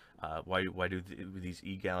 Why do these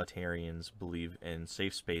egalitarians believe in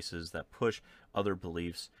safe spaces that push other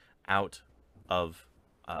beliefs out of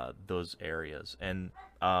those areas? And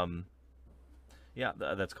yeah,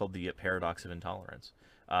 that's called the paradox of intolerance.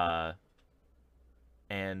 Uh,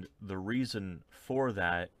 and the reason for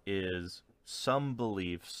that is some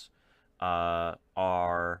beliefs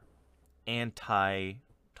are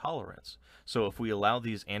anti-tolerance. So if we allow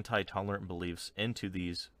these anti-tolerant beliefs into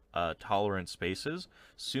these tolerant spaces,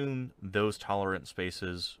 soon those tolerant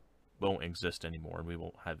spaces won't exist anymore, and we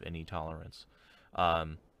won't have any tolerance.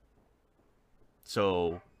 Um,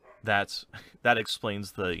 so that's that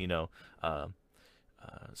explains the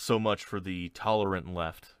so much for the tolerant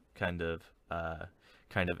left kind of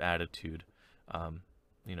attitude. Um,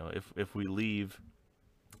 if we leave,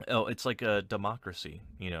 oh, it's like a democracy.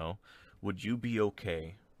 Would you be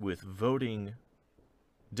okay with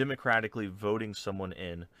democratically voting someone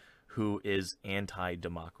in who is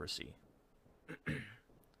anti-democracy?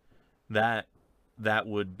 that that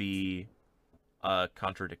would be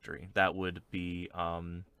contradictory. That would be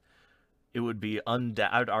it would be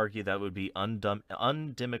I would argue that would be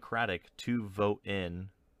undemocratic to vote in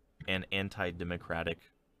an anti-democratic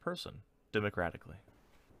person democratically.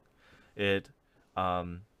 It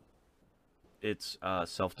it's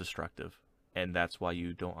self-destructive, and that's why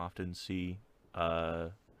you don't often see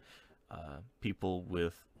people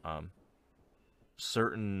with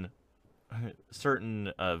certain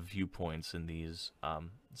viewpoints in these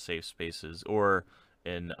safe spaces, or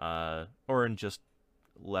in just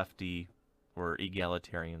lefty or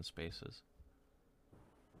egalitarian spaces.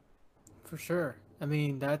 For sure. I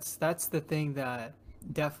mean, that's the thing that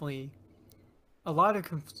definitely a lot of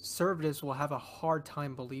conservatives will have a hard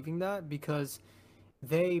time believing that, because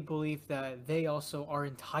they believe that they also are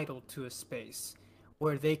entitled to a space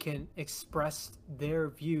where they can express their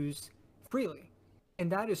views freely.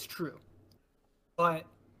 And that is true. But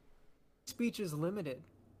speech is limited.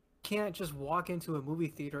 You can't just walk into a movie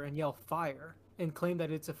theater and yell fire and claim that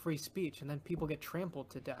it's a free speech, and then people get trampled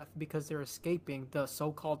to death because they're escaping the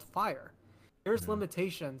so-called fire. There's Mhm.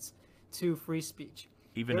 limitations to free speech.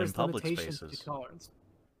 Even in There's public limitations to spaces. tolerance.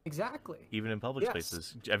 Exactly. Even in public Yes.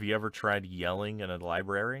 spaces. Have you ever tried yelling in a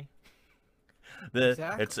library?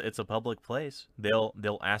 Exactly. It's a public place.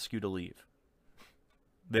 They'll ask you to leave.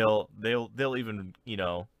 They'll even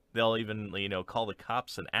call the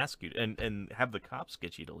cops and ask you, and have the cops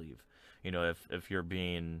get you to leave. If you're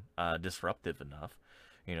being disruptive enough.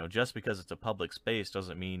 Just because it's a public space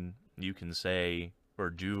doesn't mean you can say or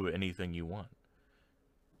do anything you want.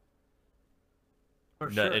 For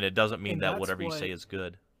And sure. it doesn't mean And that that's whatever you what say is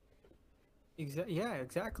good. yeah,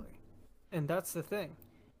 exactly. And that's the thing,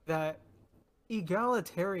 that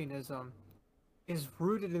egalitarianism is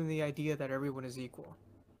rooted in the idea that everyone is equal.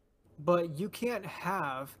 But you can't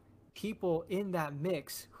have people in that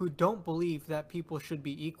mix who don't believe that people should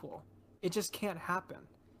be equal. It just can't happen,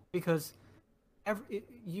 because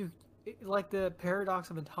like the paradox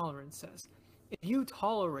of intolerance says, if you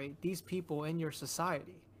tolerate these people in your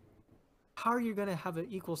society, how are you going to have an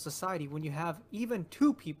equal society when you have even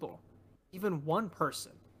two people, even one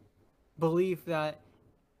person, believe that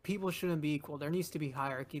people shouldn't be equal? There needs to be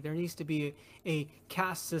hierarchy. There needs to be a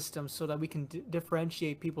caste system so that we can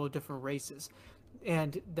differentiate people of different races.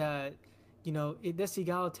 And that, this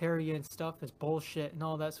egalitarian stuff is bullshit and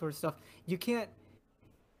all that sort of stuff. You can't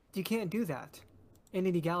do that in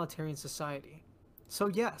an egalitarian society. So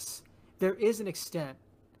yes, there is an extent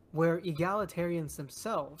where egalitarians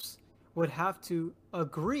themselves would have to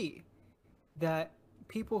agree that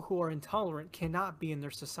people who are intolerant cannot be in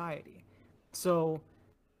their society. So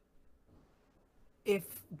if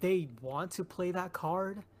they want to play that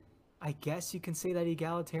card, I guess you can say that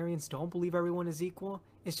egalitarians don't believe everyone is equal.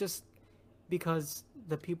 It's just because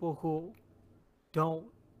the people who don't,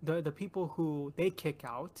 the people who they kick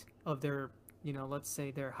out of their let's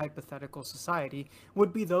say their hypothetical society,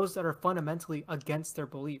 would be those that are fundamentally against their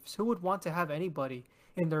beliefs. Who would want to have anybody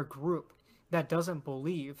in their group that doesn't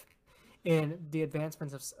believe in the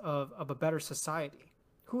advancements of a better society?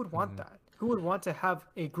 Who would want Hmm. that? Who would want to have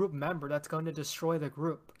a group member that's going to destroy the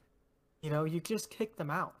group? You just kick them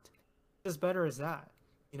out. As better as that.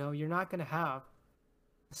 You're not going to have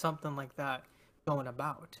something like that going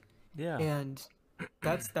about. Yeah. And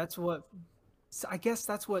that's what I guess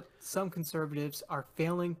that's what some conservatives are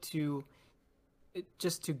failing to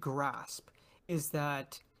just to grasp, is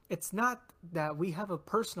that it's not that we have a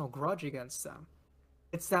personal grudge against them.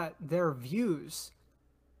 It's that their views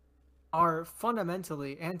are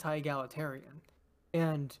fundamentally anti-egalitarian,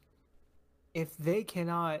 and if they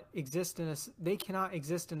cannot exist in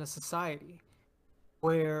a society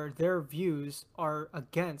where their views are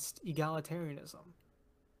against egalitarianism.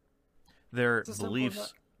 Their It's as simple as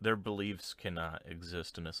that. their beliefs cannot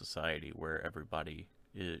exist in a society where everybody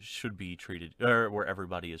should be treated, or where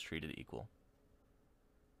everybody is treated equal.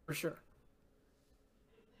 For sure.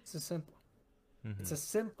 It's a simple. Hmm. It's a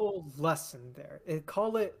simple lesson there.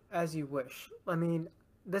 Call it as you wish. I mean,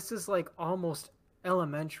 this is like almost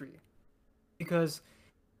elementary, because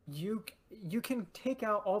you you can take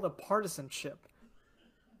out all the partisanship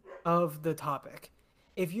of the topic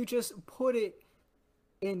if you just put it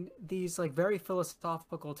in these like very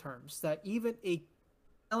philosophical terms that even a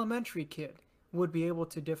elementary kid would be able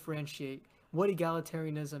to differentiate what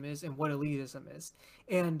egalitarianism is and what elitism is.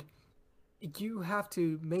 And you have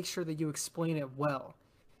to make sure that you explain it well,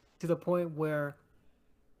 to the point where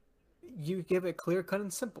you give it clear cut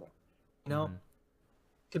and simple. You know, Hmm.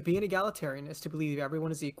 to be an egalitarian is to believe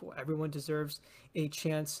everyone is equal. Everyone deserves a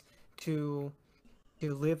chance to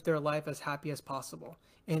live their life as happy as possible,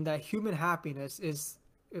 and that human happiness is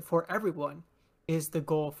for everyone is the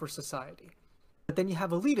goal for society. But then you have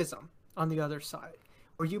elitism on the other side,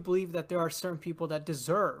 where you believe that there are certain people that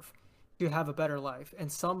deserve to have a better life,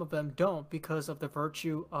 and some of them don't because of the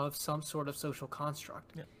virtue of some sort of social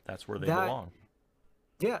construct. Yeah, that's where they That belong.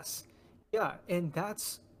 Yes. Yeah, and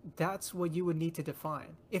that's what you would need to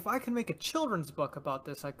define. If I could make a children's book about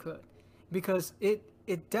this, I could. Because it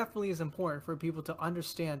definitely is important for people to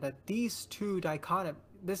understand that this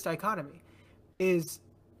dichotomy is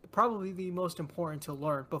probably the most important to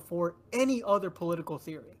learn before any other political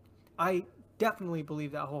theory. I definitely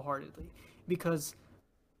believe that wholeheartedly, because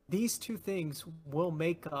these two things will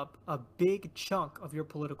make up a big chunk of your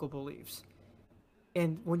political beliefs.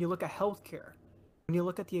 And when you look at healthcare, when you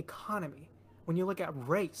look at the economy, when you look at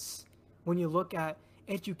race, when you look at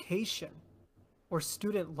education or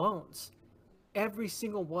student loans, every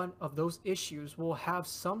single one of those issues will have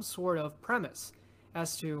some sort of premise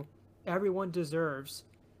as to everyone deserves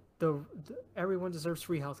everyone deserves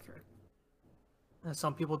free healthcare. And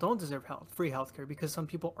some people don't deserve free healthcare because some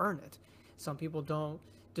people earn it. Some people don't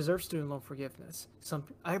deserve student loan forgiveness.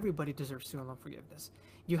 Everybody deserves student loan forgiveness.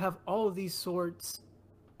 You have all of these sorts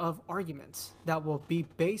of arguments that will be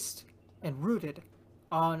based and rooted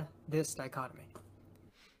on this dichotomy.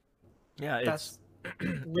 Yeah, it's That's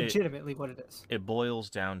it legitimately what it is. it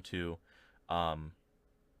boils down to, um,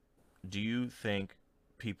 do you think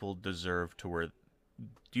people deserve to where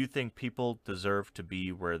do you think people deserve to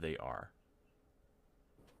be where they are?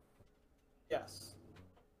 Yes.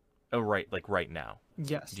 Oh, right, like right now.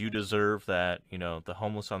 Yes. Do you deserve that, the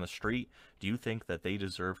homeless on the street? Do you think that they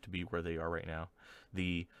deserve to be where they are right now?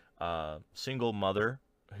 The single mother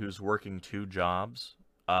who's working two jobs,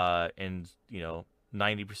 and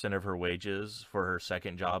 90% of her wages for her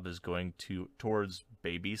second job is going towards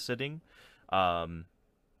babysitting. Um,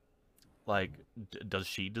 like, does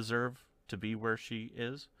she deserve to be where she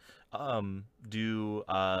is? Do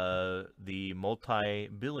the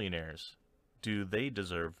multi-billionaires, do they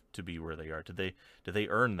deserve to be where they are? Do they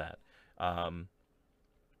earn that? Um,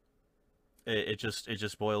 it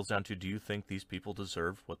just boils down to, do you think these people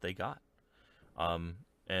deserve what they got? Um,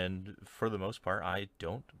 and for the most part, I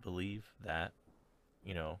don't believe that.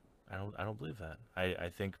 You know, I don't believe that. I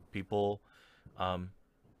think people, um,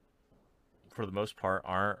 for the most part,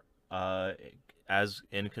 aren't uh, as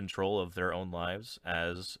in control of their own lives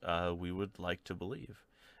as we would like to believe.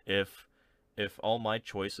 If if all my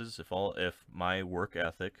choices, if my work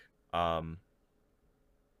ethic, um,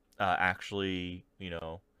 actually,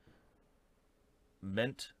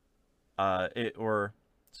 meant it or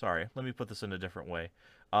sorry, let me put this in a different way.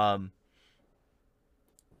 Um,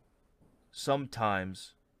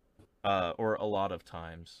 Sometimes, or a lot of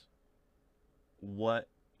times, what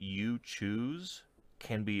you choose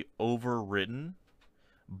can be overridden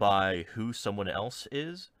by who someone else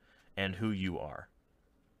is and who you are.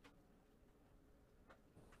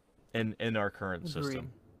 in our current Agreed.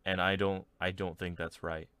 system, and I don't think that's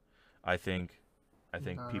right. I think I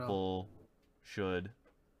think Not at all. people should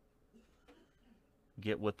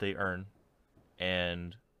get what they earn,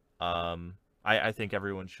 and I think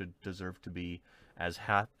everyone should deserve to be as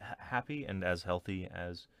happy and as healthy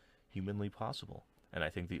as humanly possible. And I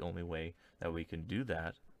think the only way that we can do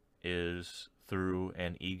that is through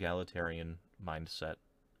an egalitarian mindset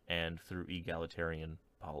and through egalitarian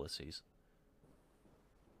policies.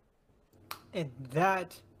 And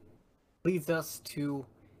that leads us to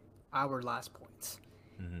our last points.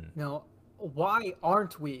 Hmm. Now, why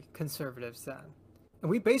aren't we conservatives then?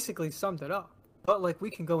 And we basically summed it up. But like we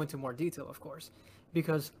can go into more detail, of course,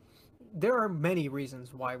 because there are many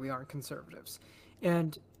reasons why we aren't conservatives.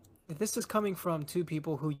 And this is coming from two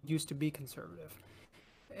people who used to be conservative.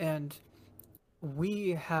 And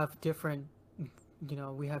we have different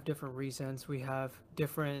we have different reasons, we have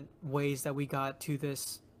different ways that we got to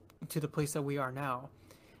the place that we are now.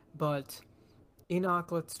 But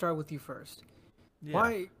Enoch, let's start with you first. Yeah.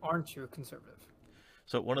 Why aren't you a conservative?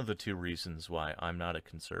 So one of the two reasons why I'm not a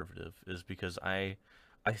conservative is because I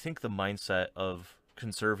think the mindset of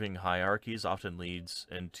conserving hierarchies often leads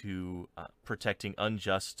into protecting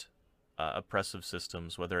unjust, oppressive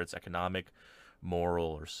systems, whether it's economic, moral,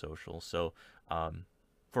 or social. So,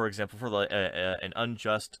 for example, for an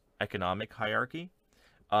unjust economic hierarchy,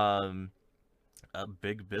 um,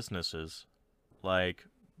 big businesses like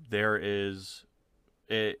there is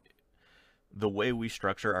it the way we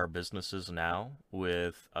structure our businesses now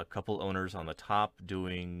with a couple owners on the top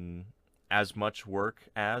doing as much work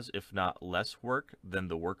as, if not less work than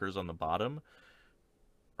the workers on the bottom,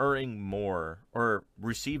 earning more or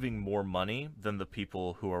receiving more money than the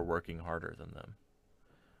people who are working harder than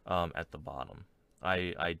them at the bottom.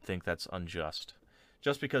 I think that's unjust.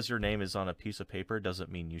 Just because your name is on a piece of paper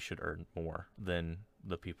doesn't mean you should earn more than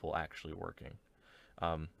the people actually working.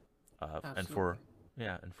 Um, and Absolutely. for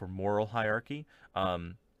and for moral hierarchy,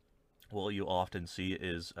 um, what you often see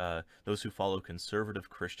is those who follow conservative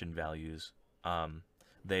Christian values. Um,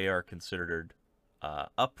 they are considered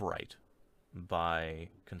upright by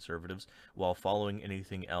conservatives, while following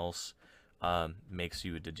anything else makes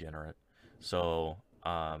you a degenerate. So,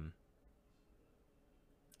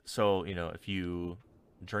 if you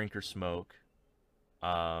drink or smoke,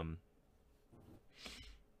 um,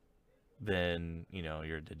 then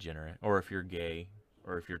you're a degenerate. Or if you're gay,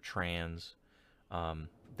 or if you're trans, um,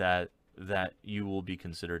 that you will be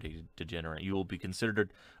considered a degenerate. You will be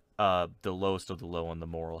considered the lowest of the low on the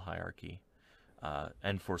moral hierarchy.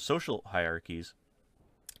 And for social hierarchies,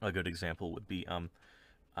 a good example would be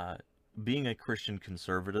uh, being a Christian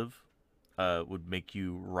conservative would make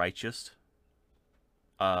you righteous,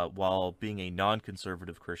 while being a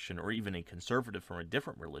non-conservative Christian or even a conservative from a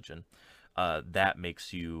different religion, that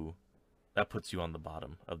makes you that puts you on the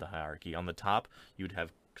bottom of the hierarchy. On the top, you'd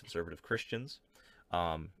have conservative Christians.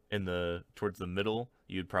 In the towards the middle,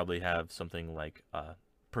 you'd probably have something like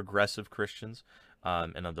progressive Christians,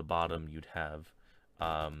 and on the bottom, you'd have.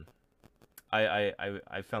 I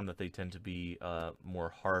found that they tend to be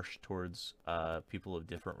more harsh towards people of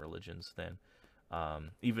different religions than,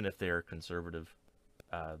 even if they are conservative,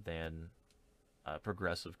 than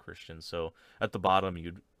progressive Christians. So at the bottom,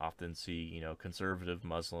 you'd often see, conservative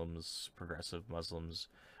Muslims, progressive Muslims,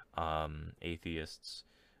 atheists,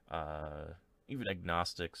 even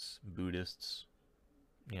agnostics, Buddhists,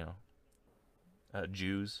 you know,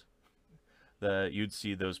 Jews. You'd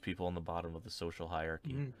see those people on the bottom of the social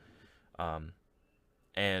hierarchy, Mhm. um,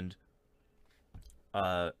 and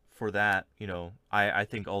for that, I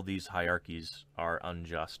think all these hierarchies are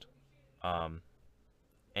unjust, um,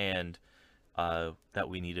 and that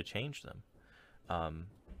we need to change them. Um,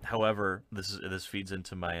 However, this feeds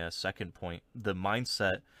into my second point: the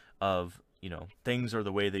mindset of things are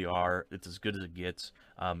the way they are. It's as good as it gets.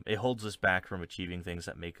 It holds us back from achieving things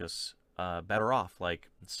that make us better off, like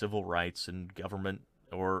civil rights and government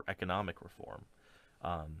or economic reform.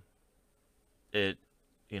 Um, it,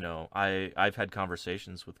 I've had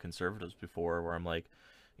conversations with conservatives before where I'm like,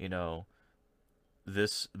 you know,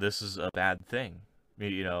 this is a bad thing.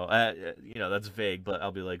 That's vague, but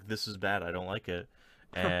I'll be like, this is bad. I don't like it,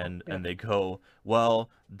 and Yeah. they go, well,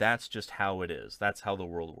 that's just how it is. That's how the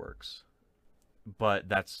world works. But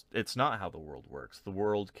it's not how the world works. The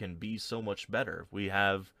world can be so much better. We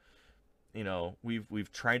have,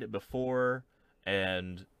 we've tried it before,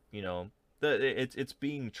 and it's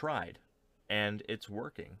being tried, and it's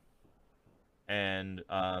working. And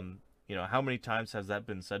how many times has that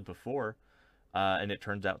been said before, and it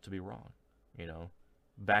turns out to be wrong? You know,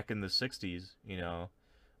 back in the '60s,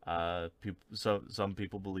 People, some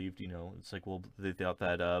people believed, it's like, well, they thought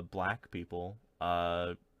that black people,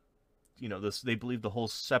 they believed the whole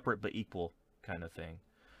separate but equal kind of thing.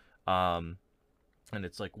 Um, and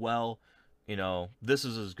it's like, well, this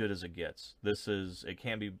is as good as it gets. It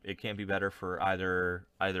can't be better for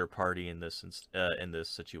either party in this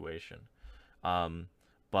situation. Um,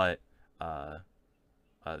 but uh,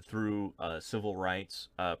 through civil rights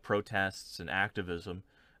protests and activism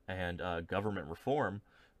and government reform,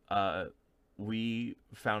 uh, we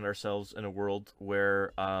found ourselves in a world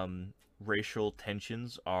where racial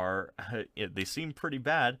tensions are they seem pretty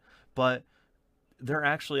bad, but they're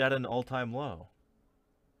actually at an all-time low.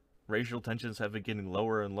 Racial tensions have been getting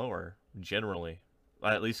lower and lower generally,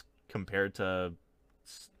 at least compared to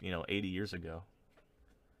 80 years ago.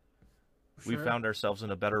 We Sure. found ourselves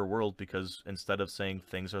in a better world because instead of saying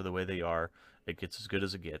things are the way they are, it gets as good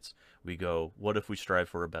as it gets, we go, what if we strive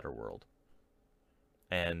for a better world?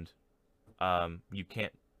 And you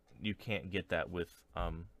can't get that with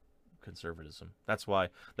conservatism. That's one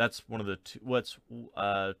of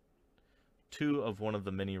the two of one of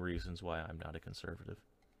the many reasons why I'm not a conservative.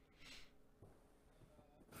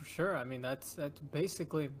 For sure. I mean, that's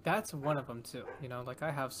basically that's one of them too. Like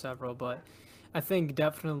I have several, but I think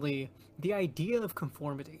definitely the idea of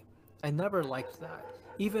conformity. I never liked that.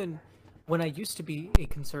 Even when I used to be a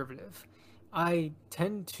conservative, I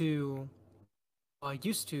tend to I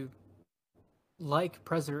used to like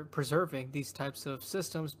preserving these types of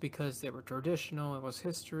systems because they were traditional. It was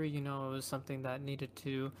history. It was something that needed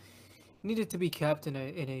to be kept in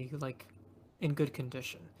a like in good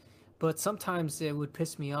condition. But sometimes it would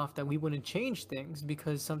piss me off that we wouldn't change things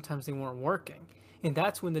because sometimes they weren't working. And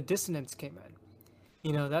that's when the dissonance came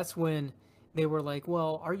in. That's when they were like,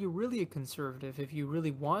 well, are you really a conservative if you really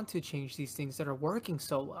want to change these things that are working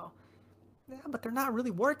so well? Yeah, but they're not really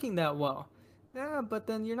working that well. Yeah, but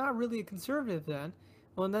then you're not really a conservative then.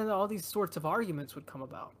 Well, and then all these sorts of arguments would come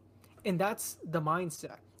about. And that's the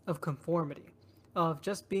mindset of conformity, of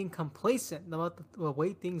just being complacent about the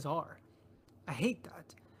way things are. I hate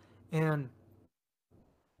that. And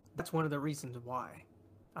that's one of the reasons why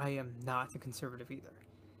I am not a conservative either.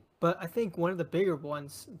 But I think one of the bigger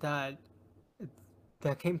ones that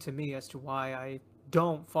came to me as to why I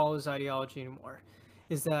don't follow his ideology anymore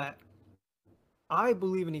is that I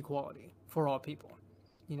believe in equality for all people.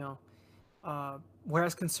 You know,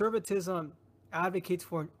 whereas conservatism advocates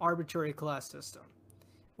for an arbitrary class system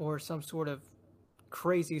or some sort of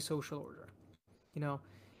crazy social order. You know,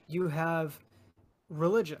 you have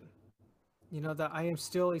religion. That I am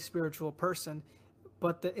still a spiritual person,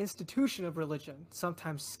 but the institution of religion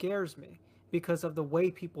sometimes scares me because of the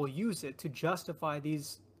way people use it to justify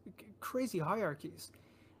these crazy hierarchies,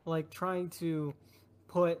 like trying to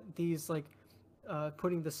put these like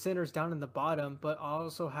putting the sinners down in the bottom, but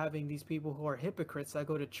also having these people who are hypocrites that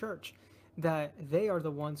go to church, that they are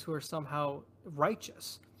the ones who are somehow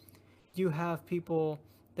righteous. You have people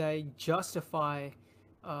that justify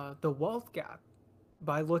the wealth gap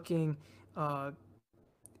by looking uh,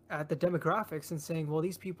 at the demographics and saying, well,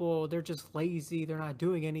 these people, they're just lazy, they're not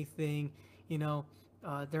doing anything, you know,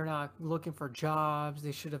 they're not looking for jobs,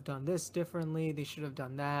 they should have done this differently, they should have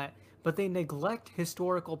done that, but they neglect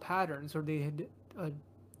historical patterns, or they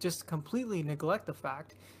just completely neglect the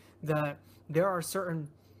fact that there are certain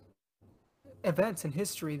events in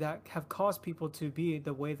history that have caused people to be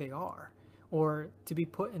the way they are, or to be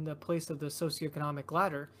put in the place of the socioeconomic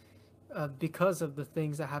ladder because of the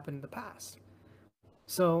things that happened in the past.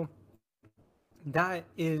 So that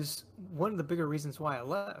is one of the bigger reasons why I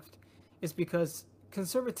left, is because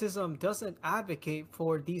conservatism doesn't advocate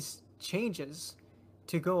for these changes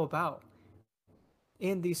to go about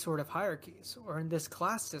in these sort of hierarchies or in this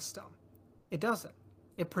class system. It doesn't.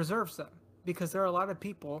 It preserves them because there are a lot of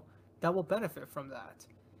people that will benefit from that,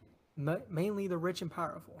 mainly the rich and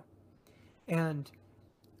powerful. And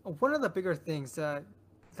one of the bigger things that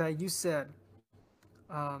you said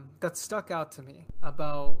that stuck out to me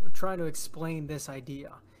about trying to explain this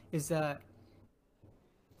idea is that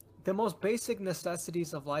the most basic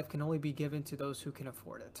necessities of life can only be given to those who can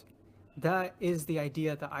afford it. That is the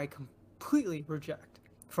idea that I completely reject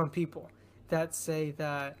from people that say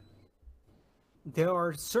that there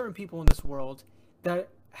are certain people in this world that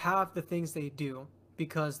have the things they do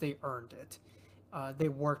because they earned it. They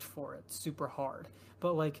worked for it super hard.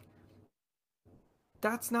 But, like,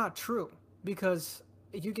 that's not true because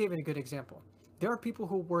you gave it a good example. There are people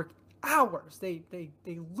who work hours. They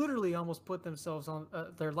literally almost put themselves on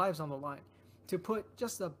their lives on the line to put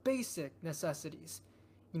just the basic necessities,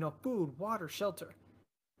 food, water, shelter.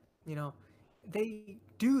 You know, they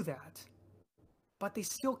do that, but they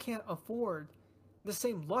still can't afford the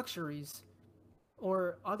same luxuries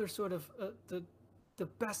or other sort of the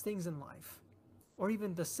best things in life, or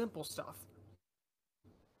even the simple stuff,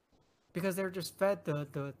 because they're just fed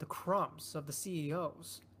the crumbs of the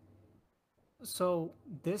CEOs. So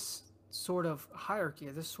this sort of hierarchy,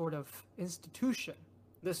 this sort of institution,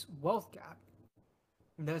 this wealth gap,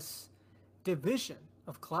 this division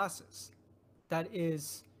of classes that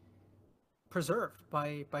is preserved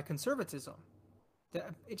by conservatism,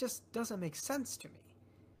 that it just doesn't make sense to me.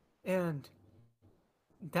 And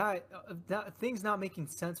that things not making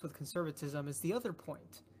sense with conservatism is the other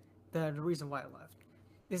point, that the reason why I left,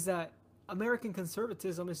 is that American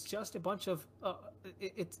conservatism is just a bunch of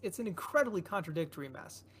it's an incredibly contradictory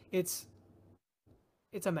mess. It's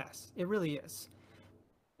a mess. It really is.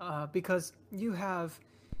 Because you have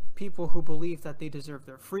people who believe that they deserve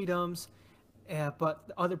their freedoms,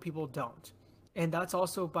 but other people don't. And that's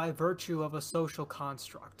also by virtue of a social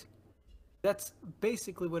construct. That's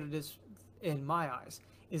basically what it is in my eyes,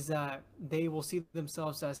 is that they will see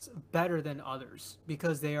themselves as better than others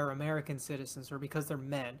because they are American citizens, or because they're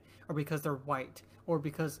men, or because they're white, or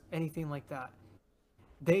because anything like that.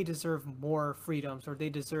 They deserve more freedoms, or they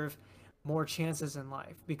deserve more chances in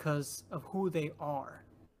life because of who they are.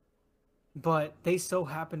 But they so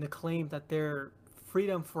happen to claim that they're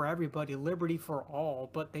freedom for everybody, liberty for all,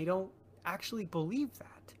 but they don't actually believe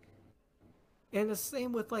that. And the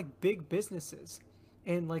same with like big businesses,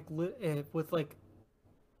 and like with like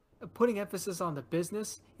putting emphasis on the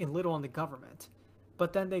business and little on the government.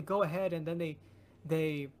 But then they go ahead and then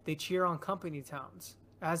they cheer on company towns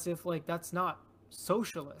as if like that's not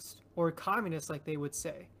socialist or communist, like they would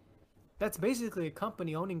say. That's basically a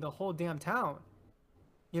company owning the whole damn town.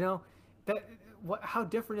 You know, that how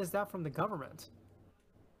different is that from the government?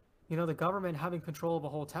 You know, the government having control of a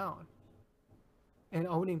whole town and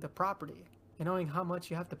owning the property and knowing how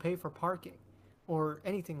much you have to pay for parking or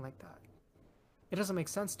anything like that. It doesn't make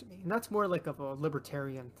sense to me. And that's more like of a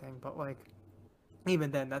libertarian thing, but like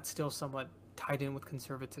even then that's still somewhat tied in with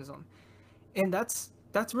conservatism. And that's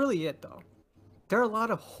really it though. There are a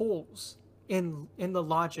lot of holes in the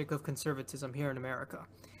logic of conservatism here in America.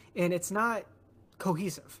 And it's not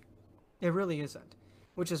cohesive. It really isn't.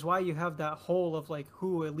 Which is why you have that hole of like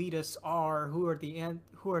who elitists are, who are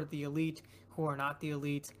the elite, who are not the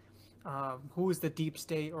elite, who is the deep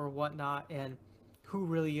state or whatnot, and who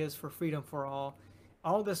really is for freedom for all.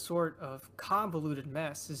 All this sort of convoluted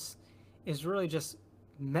mess is really just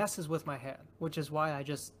messes with my head, which is why I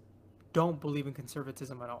just don't believe in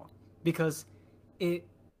conservatism at all, because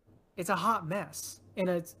it's a hot mess. And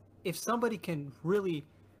it's, if somebody can really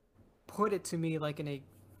put it to me like in a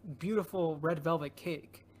beautiful red velvet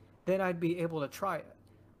cake, then I'd be able to try it.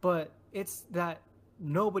 But it's that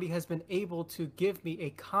nobody has been able to give me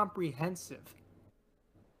a comprehensive,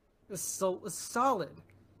 solid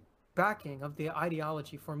backing of the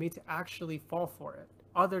ideology for me to actually fall for it,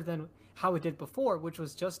 other than how it did before, which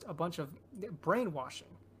was just a bunch of brainwashing.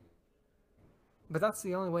 But that's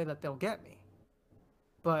the only way that they'll get me.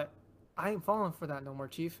 But I ain't falling for that no more,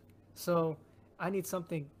 Chief. So I need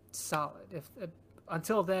something solid. If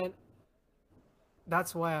until then,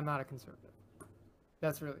 that's why I'm not a conservative.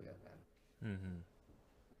 That's really it, man. Mm-hmm.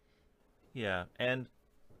 Yeah, and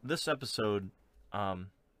this episode,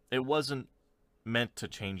 it wasn't meant to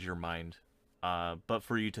change your mind, but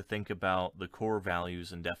for you to think about the core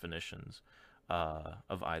values and definitions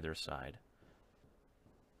of either side.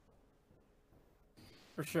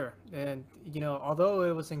 For sure. And, you know, although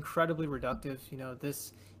it was incredibly reductive, you know,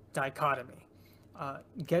 this dichotomy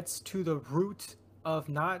gets to the root of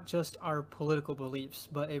not just our political beliefs,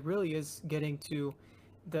 but it really is getting to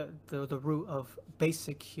the root of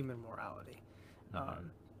basic human morality. Mm-hmm.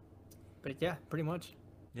 But yeah, pretty much.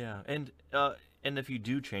 Yeah, and if you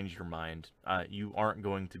do change your mind, you aren't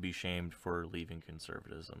going to be shamed for leaving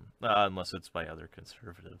conservatism, unless it's by other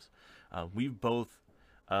conservatives. We both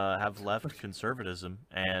have left conservatism,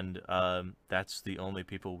 and that's the only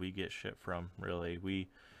people we get shit from, really. We,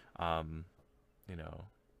 you know,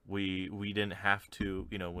 we didn't have to,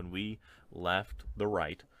 you know, when we left the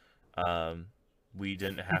right, we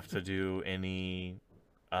didn't have to do any,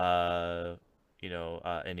 you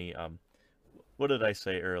know, any, what did I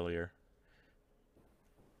say earlier?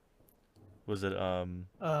 Was it,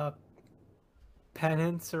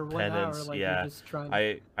 penance or whatnot? penance? Or like Yeah. you're just trying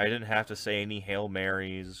I didn't have to say any Hail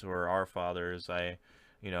Marys or Our Fathers.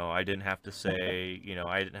 You know, I didn't have to say, you know,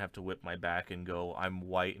 I didn't have to whip my back and go, I'm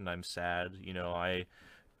white and I'm sad. You know, I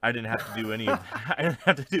didn't have to do any of that. I didn't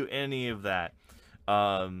have to do any of that.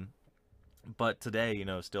 But today, you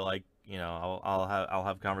know, still, you know, I'll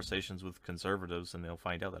have conversations with conservatives, and they'll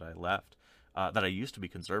find out that I left. that I used to be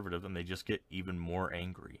conservative, and they just get even more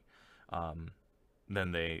angry um,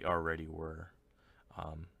 than they already were.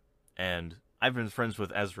 Um, and I've been friends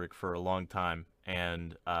with Ezric for a long time,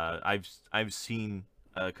 and I've seen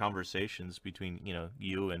conversations between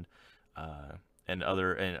you and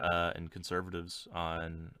other and conservatives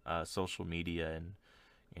on social media,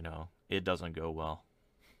 and it doesn't go well.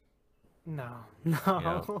 No, You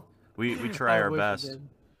know, no. we try I our wish it best. did.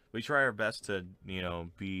 We try our best to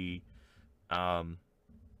be um,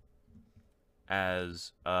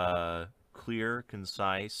 as clear,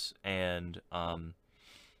 concise, and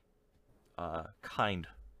kind,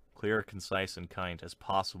 clear, concise, and kind as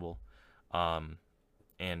possible. Um,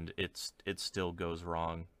 and it still goes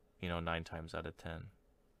wrong, 9 times out of 10.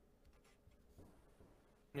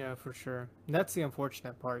 Yeah, for sure. That's the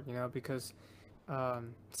unfortunate part, because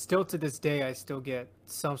still to this day, I still get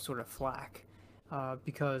some sort of flack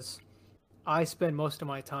because I spend most of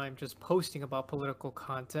my time just posting about political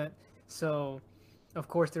content. So, of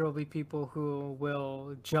course, there will be people who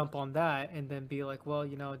will jump on that and then be like, well,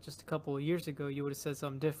 just a couple of years ago, you would have said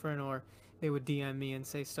something different, or they would DM me and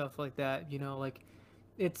say stuff like that. Like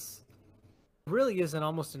it's really is an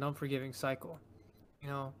almost an unforgiving cycle. You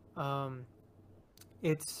know,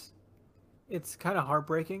 it's it's kind of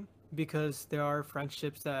heartbreaking because there are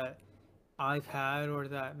friendships that I've had or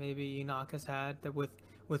that maybe Enoch has had that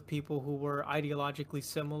with people who were ideologically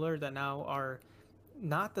similar that now are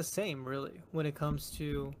not the same really when it comes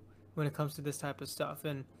to this type of stuff.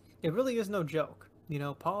 And it really is no joke.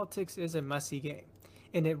 Politics is a messy game,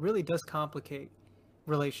 and it really does complicate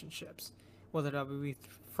relationships, whether that be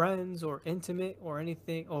friends or intimate or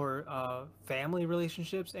anything, or family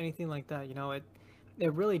relationships, anything like that.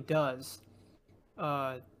 It really does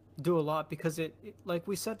uh, do a lot because like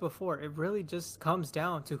we said before, it really just comes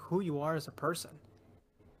down to who you are as a person.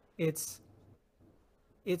 It's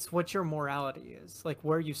it's what your morality is, like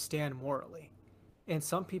where you stand morally. And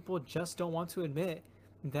some people just don't want to admit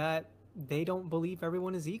that they don't believe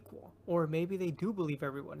everyone is equal, or maybe they do believe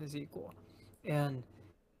everyone is equal. And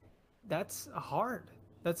that's hard.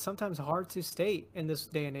 That's sometimes hard to state in this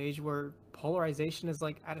day and age where polarization is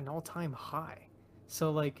like at an all-time high.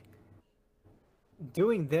 So like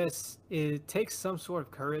doing this, it takes some sort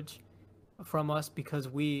of courage from us because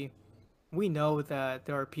we know that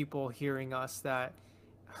there are people hearing us that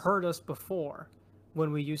heard us before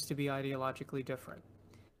when we used to be ideologically different.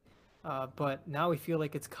 But now we feel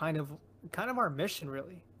like it's kind of our mission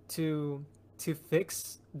really to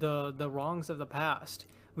fix the wrongs of the past.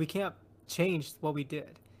 We can't change what we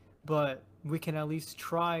did, but we can at least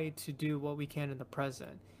try to do what we can in the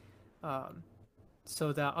present, um,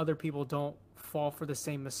 so that other people don't fall for the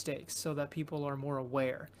same mistakes, so that people are more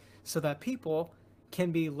aware, so that people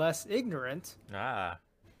can be less ignorant. Ah.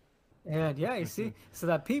 And yeah, you see, so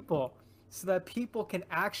that people can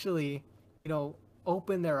actually, you know,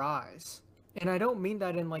 open their eyes. And I don't mean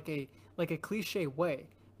that in like a cliche way,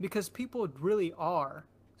 because people really are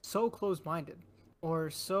so close-minded or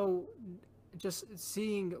so just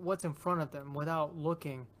seeing what's in front of them without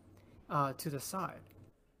looking to the side.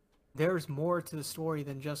 There's more to the story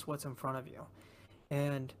than just what's in front of you.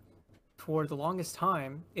 And for the longest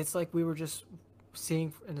time, it's like we were just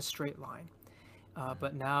seeing in a straight line.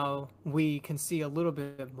 But now we can see a little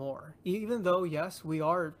bit more. Even though, yes, we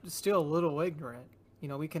are still a little ignorant.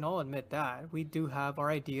 We can all admit that. We do have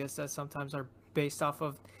our ideas that sometimes are based off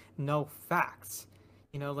of no facts,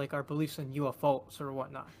 like our beliefs in UFOs or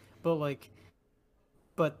whatnot.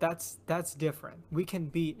 But that's different. We can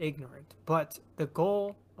be ignorant, but the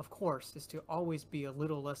goal, of course, is to always be a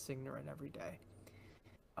little less ignorant every day.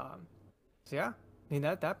 Um, so yeah, I mean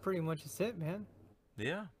that pretty much is it, man.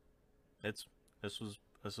 Yeah. It's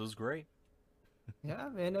this was great. Yeah,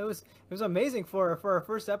 man, it was amazing for our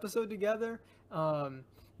first episode together. Um,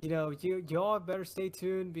 you all better stay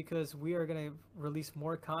tuned because we are gonna release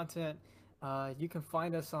more content. You can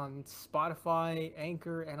find us on Spotify,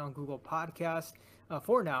 Anchor, and on Google Podcasts.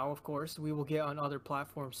 For now, of course, we will get on other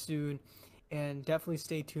platforms soon, and definitely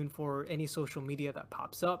stay tuned for any social media that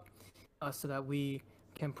pops up, so that we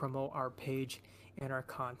can promote our page and our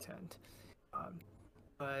content. Um,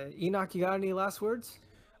 Enoch, you got any last words?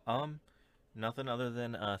 Um, Nothing other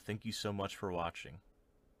than thank you so much for watching.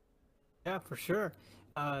 Yeah, for sure.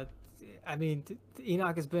 Uh, I mean,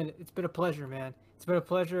 Enoch, it's been a pleasure, man. It's been a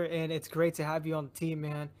pleasure, and it's great to have you on the team,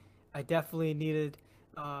 man. I definitely needed,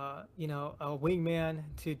 a wingman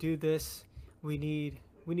to do this. We need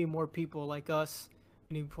more people like us.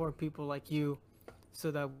 We need more people like you,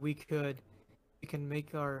 so that we can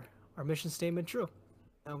make our mission statement true,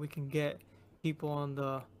 and we can get people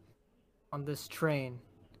on this train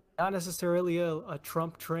Not necessarily a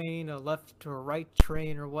Trump train, a left or right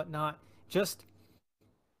train or whatnot. Just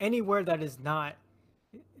anywhere that is not,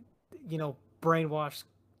 brainwashed,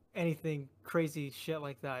 anything crazy shit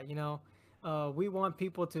like that. We want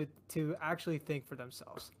people to actually think for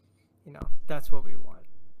themselves. That's what we want.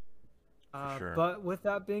 For sure. But with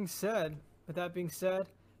that being said,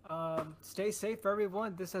 stay safe,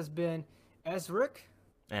 everyone. This has been Ezric,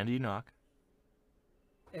 And Enoch.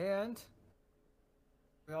 and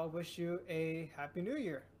we all wish you a happy new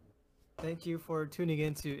year. Thank you for tuning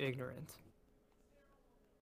in to Ignorant.